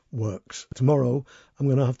works. Tomorrow, I'm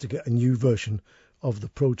going to have to get a new version of the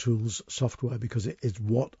Pro Tools software because it is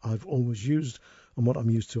what I've always used and what I'm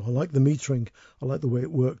used to. I like the metering. I like the way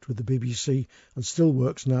it worked with the BBC and still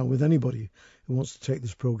works now with anybody who wants to take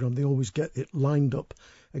this program. They always get it lined up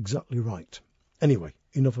exactly right. Anyway,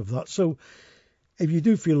 enough of that. So if you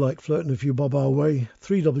do feel like flirting a few bob our way,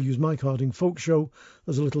 3W's Mike Harding Folk Show,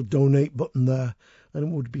 there's a little donate button there, and it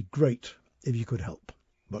would be great if you could help.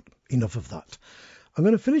 But enough of that. I'm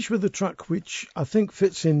going to finish with a track which I think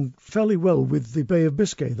fits in fairly well with the Bay of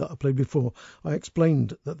Biscay that I played before. I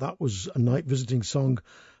explained that that was a night visiting song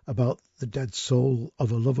about the dead soul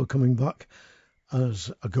of a lover coming back as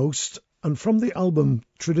a ghost. And from the album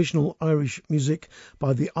Traditional Irish Music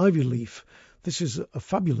by the Ivy Leaf, this is a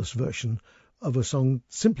fabulous version of a song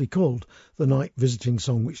simply called The Night Visiting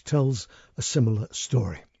Song, which tells a similar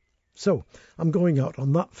story. So I'm going out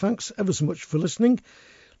on that. Thanks ever so much for listening.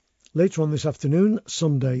 Later on this afternoon,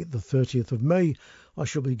 Sunday the 30th of May, I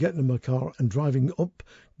shall be getting in my car and driving up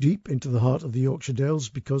deep into the heart of the Yorkshire Dales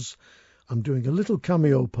because I'm doing a little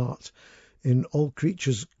cameo part in All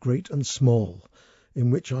Creatures Great and Small,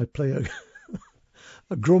 in which I play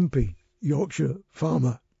a grumpy Yorkshire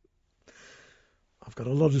farmer. I've got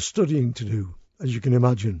a lot of studying to do, as you can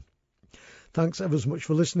imagine. Thanks ever so much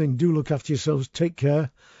for listening. Do look after yourselves, take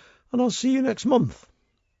care, and I'll see you next month.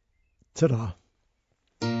 Ta-da.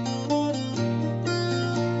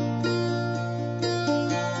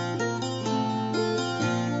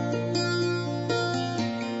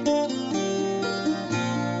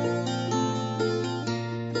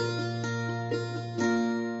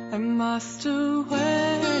 Must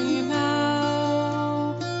away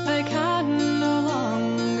now, I can no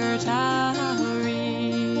longer tarry.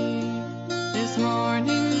 This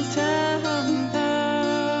morning's tempest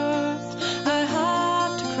I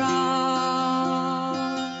have to cross.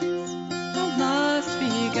 I must be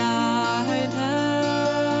guided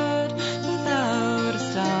without a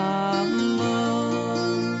stumble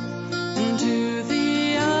into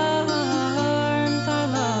the arms I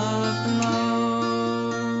love the most.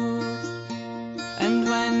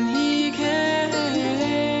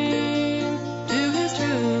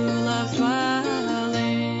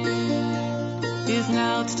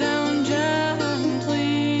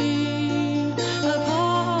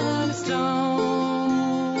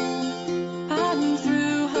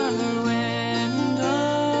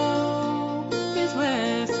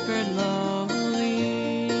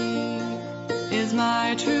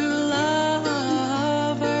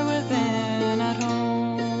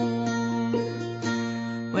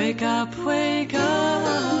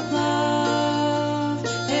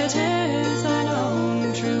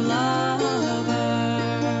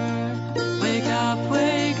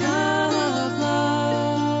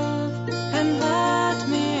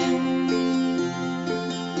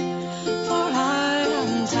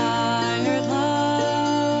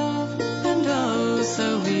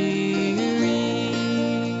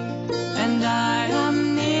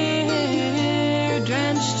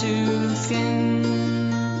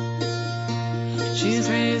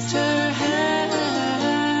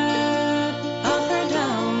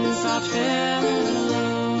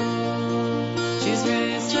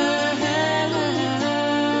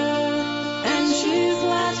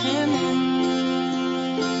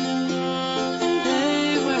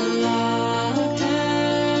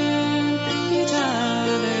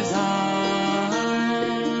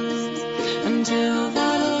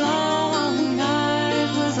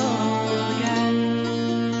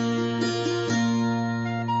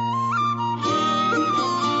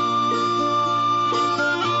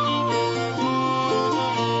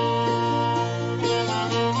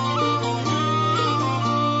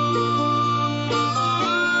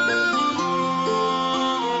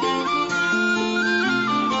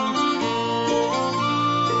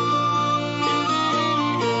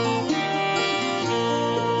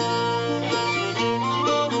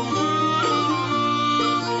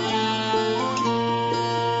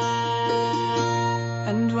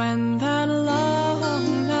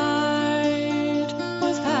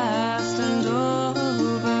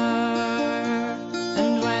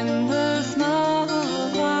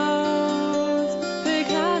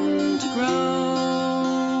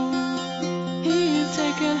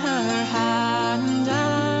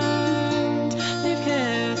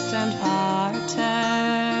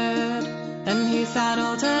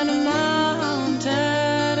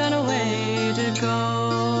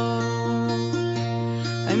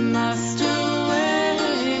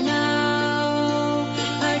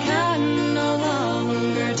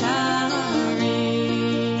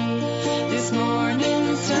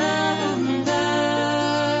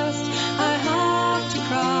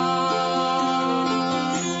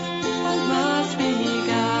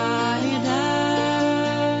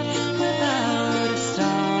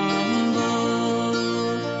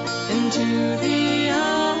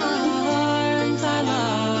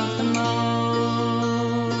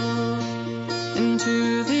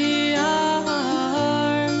 to the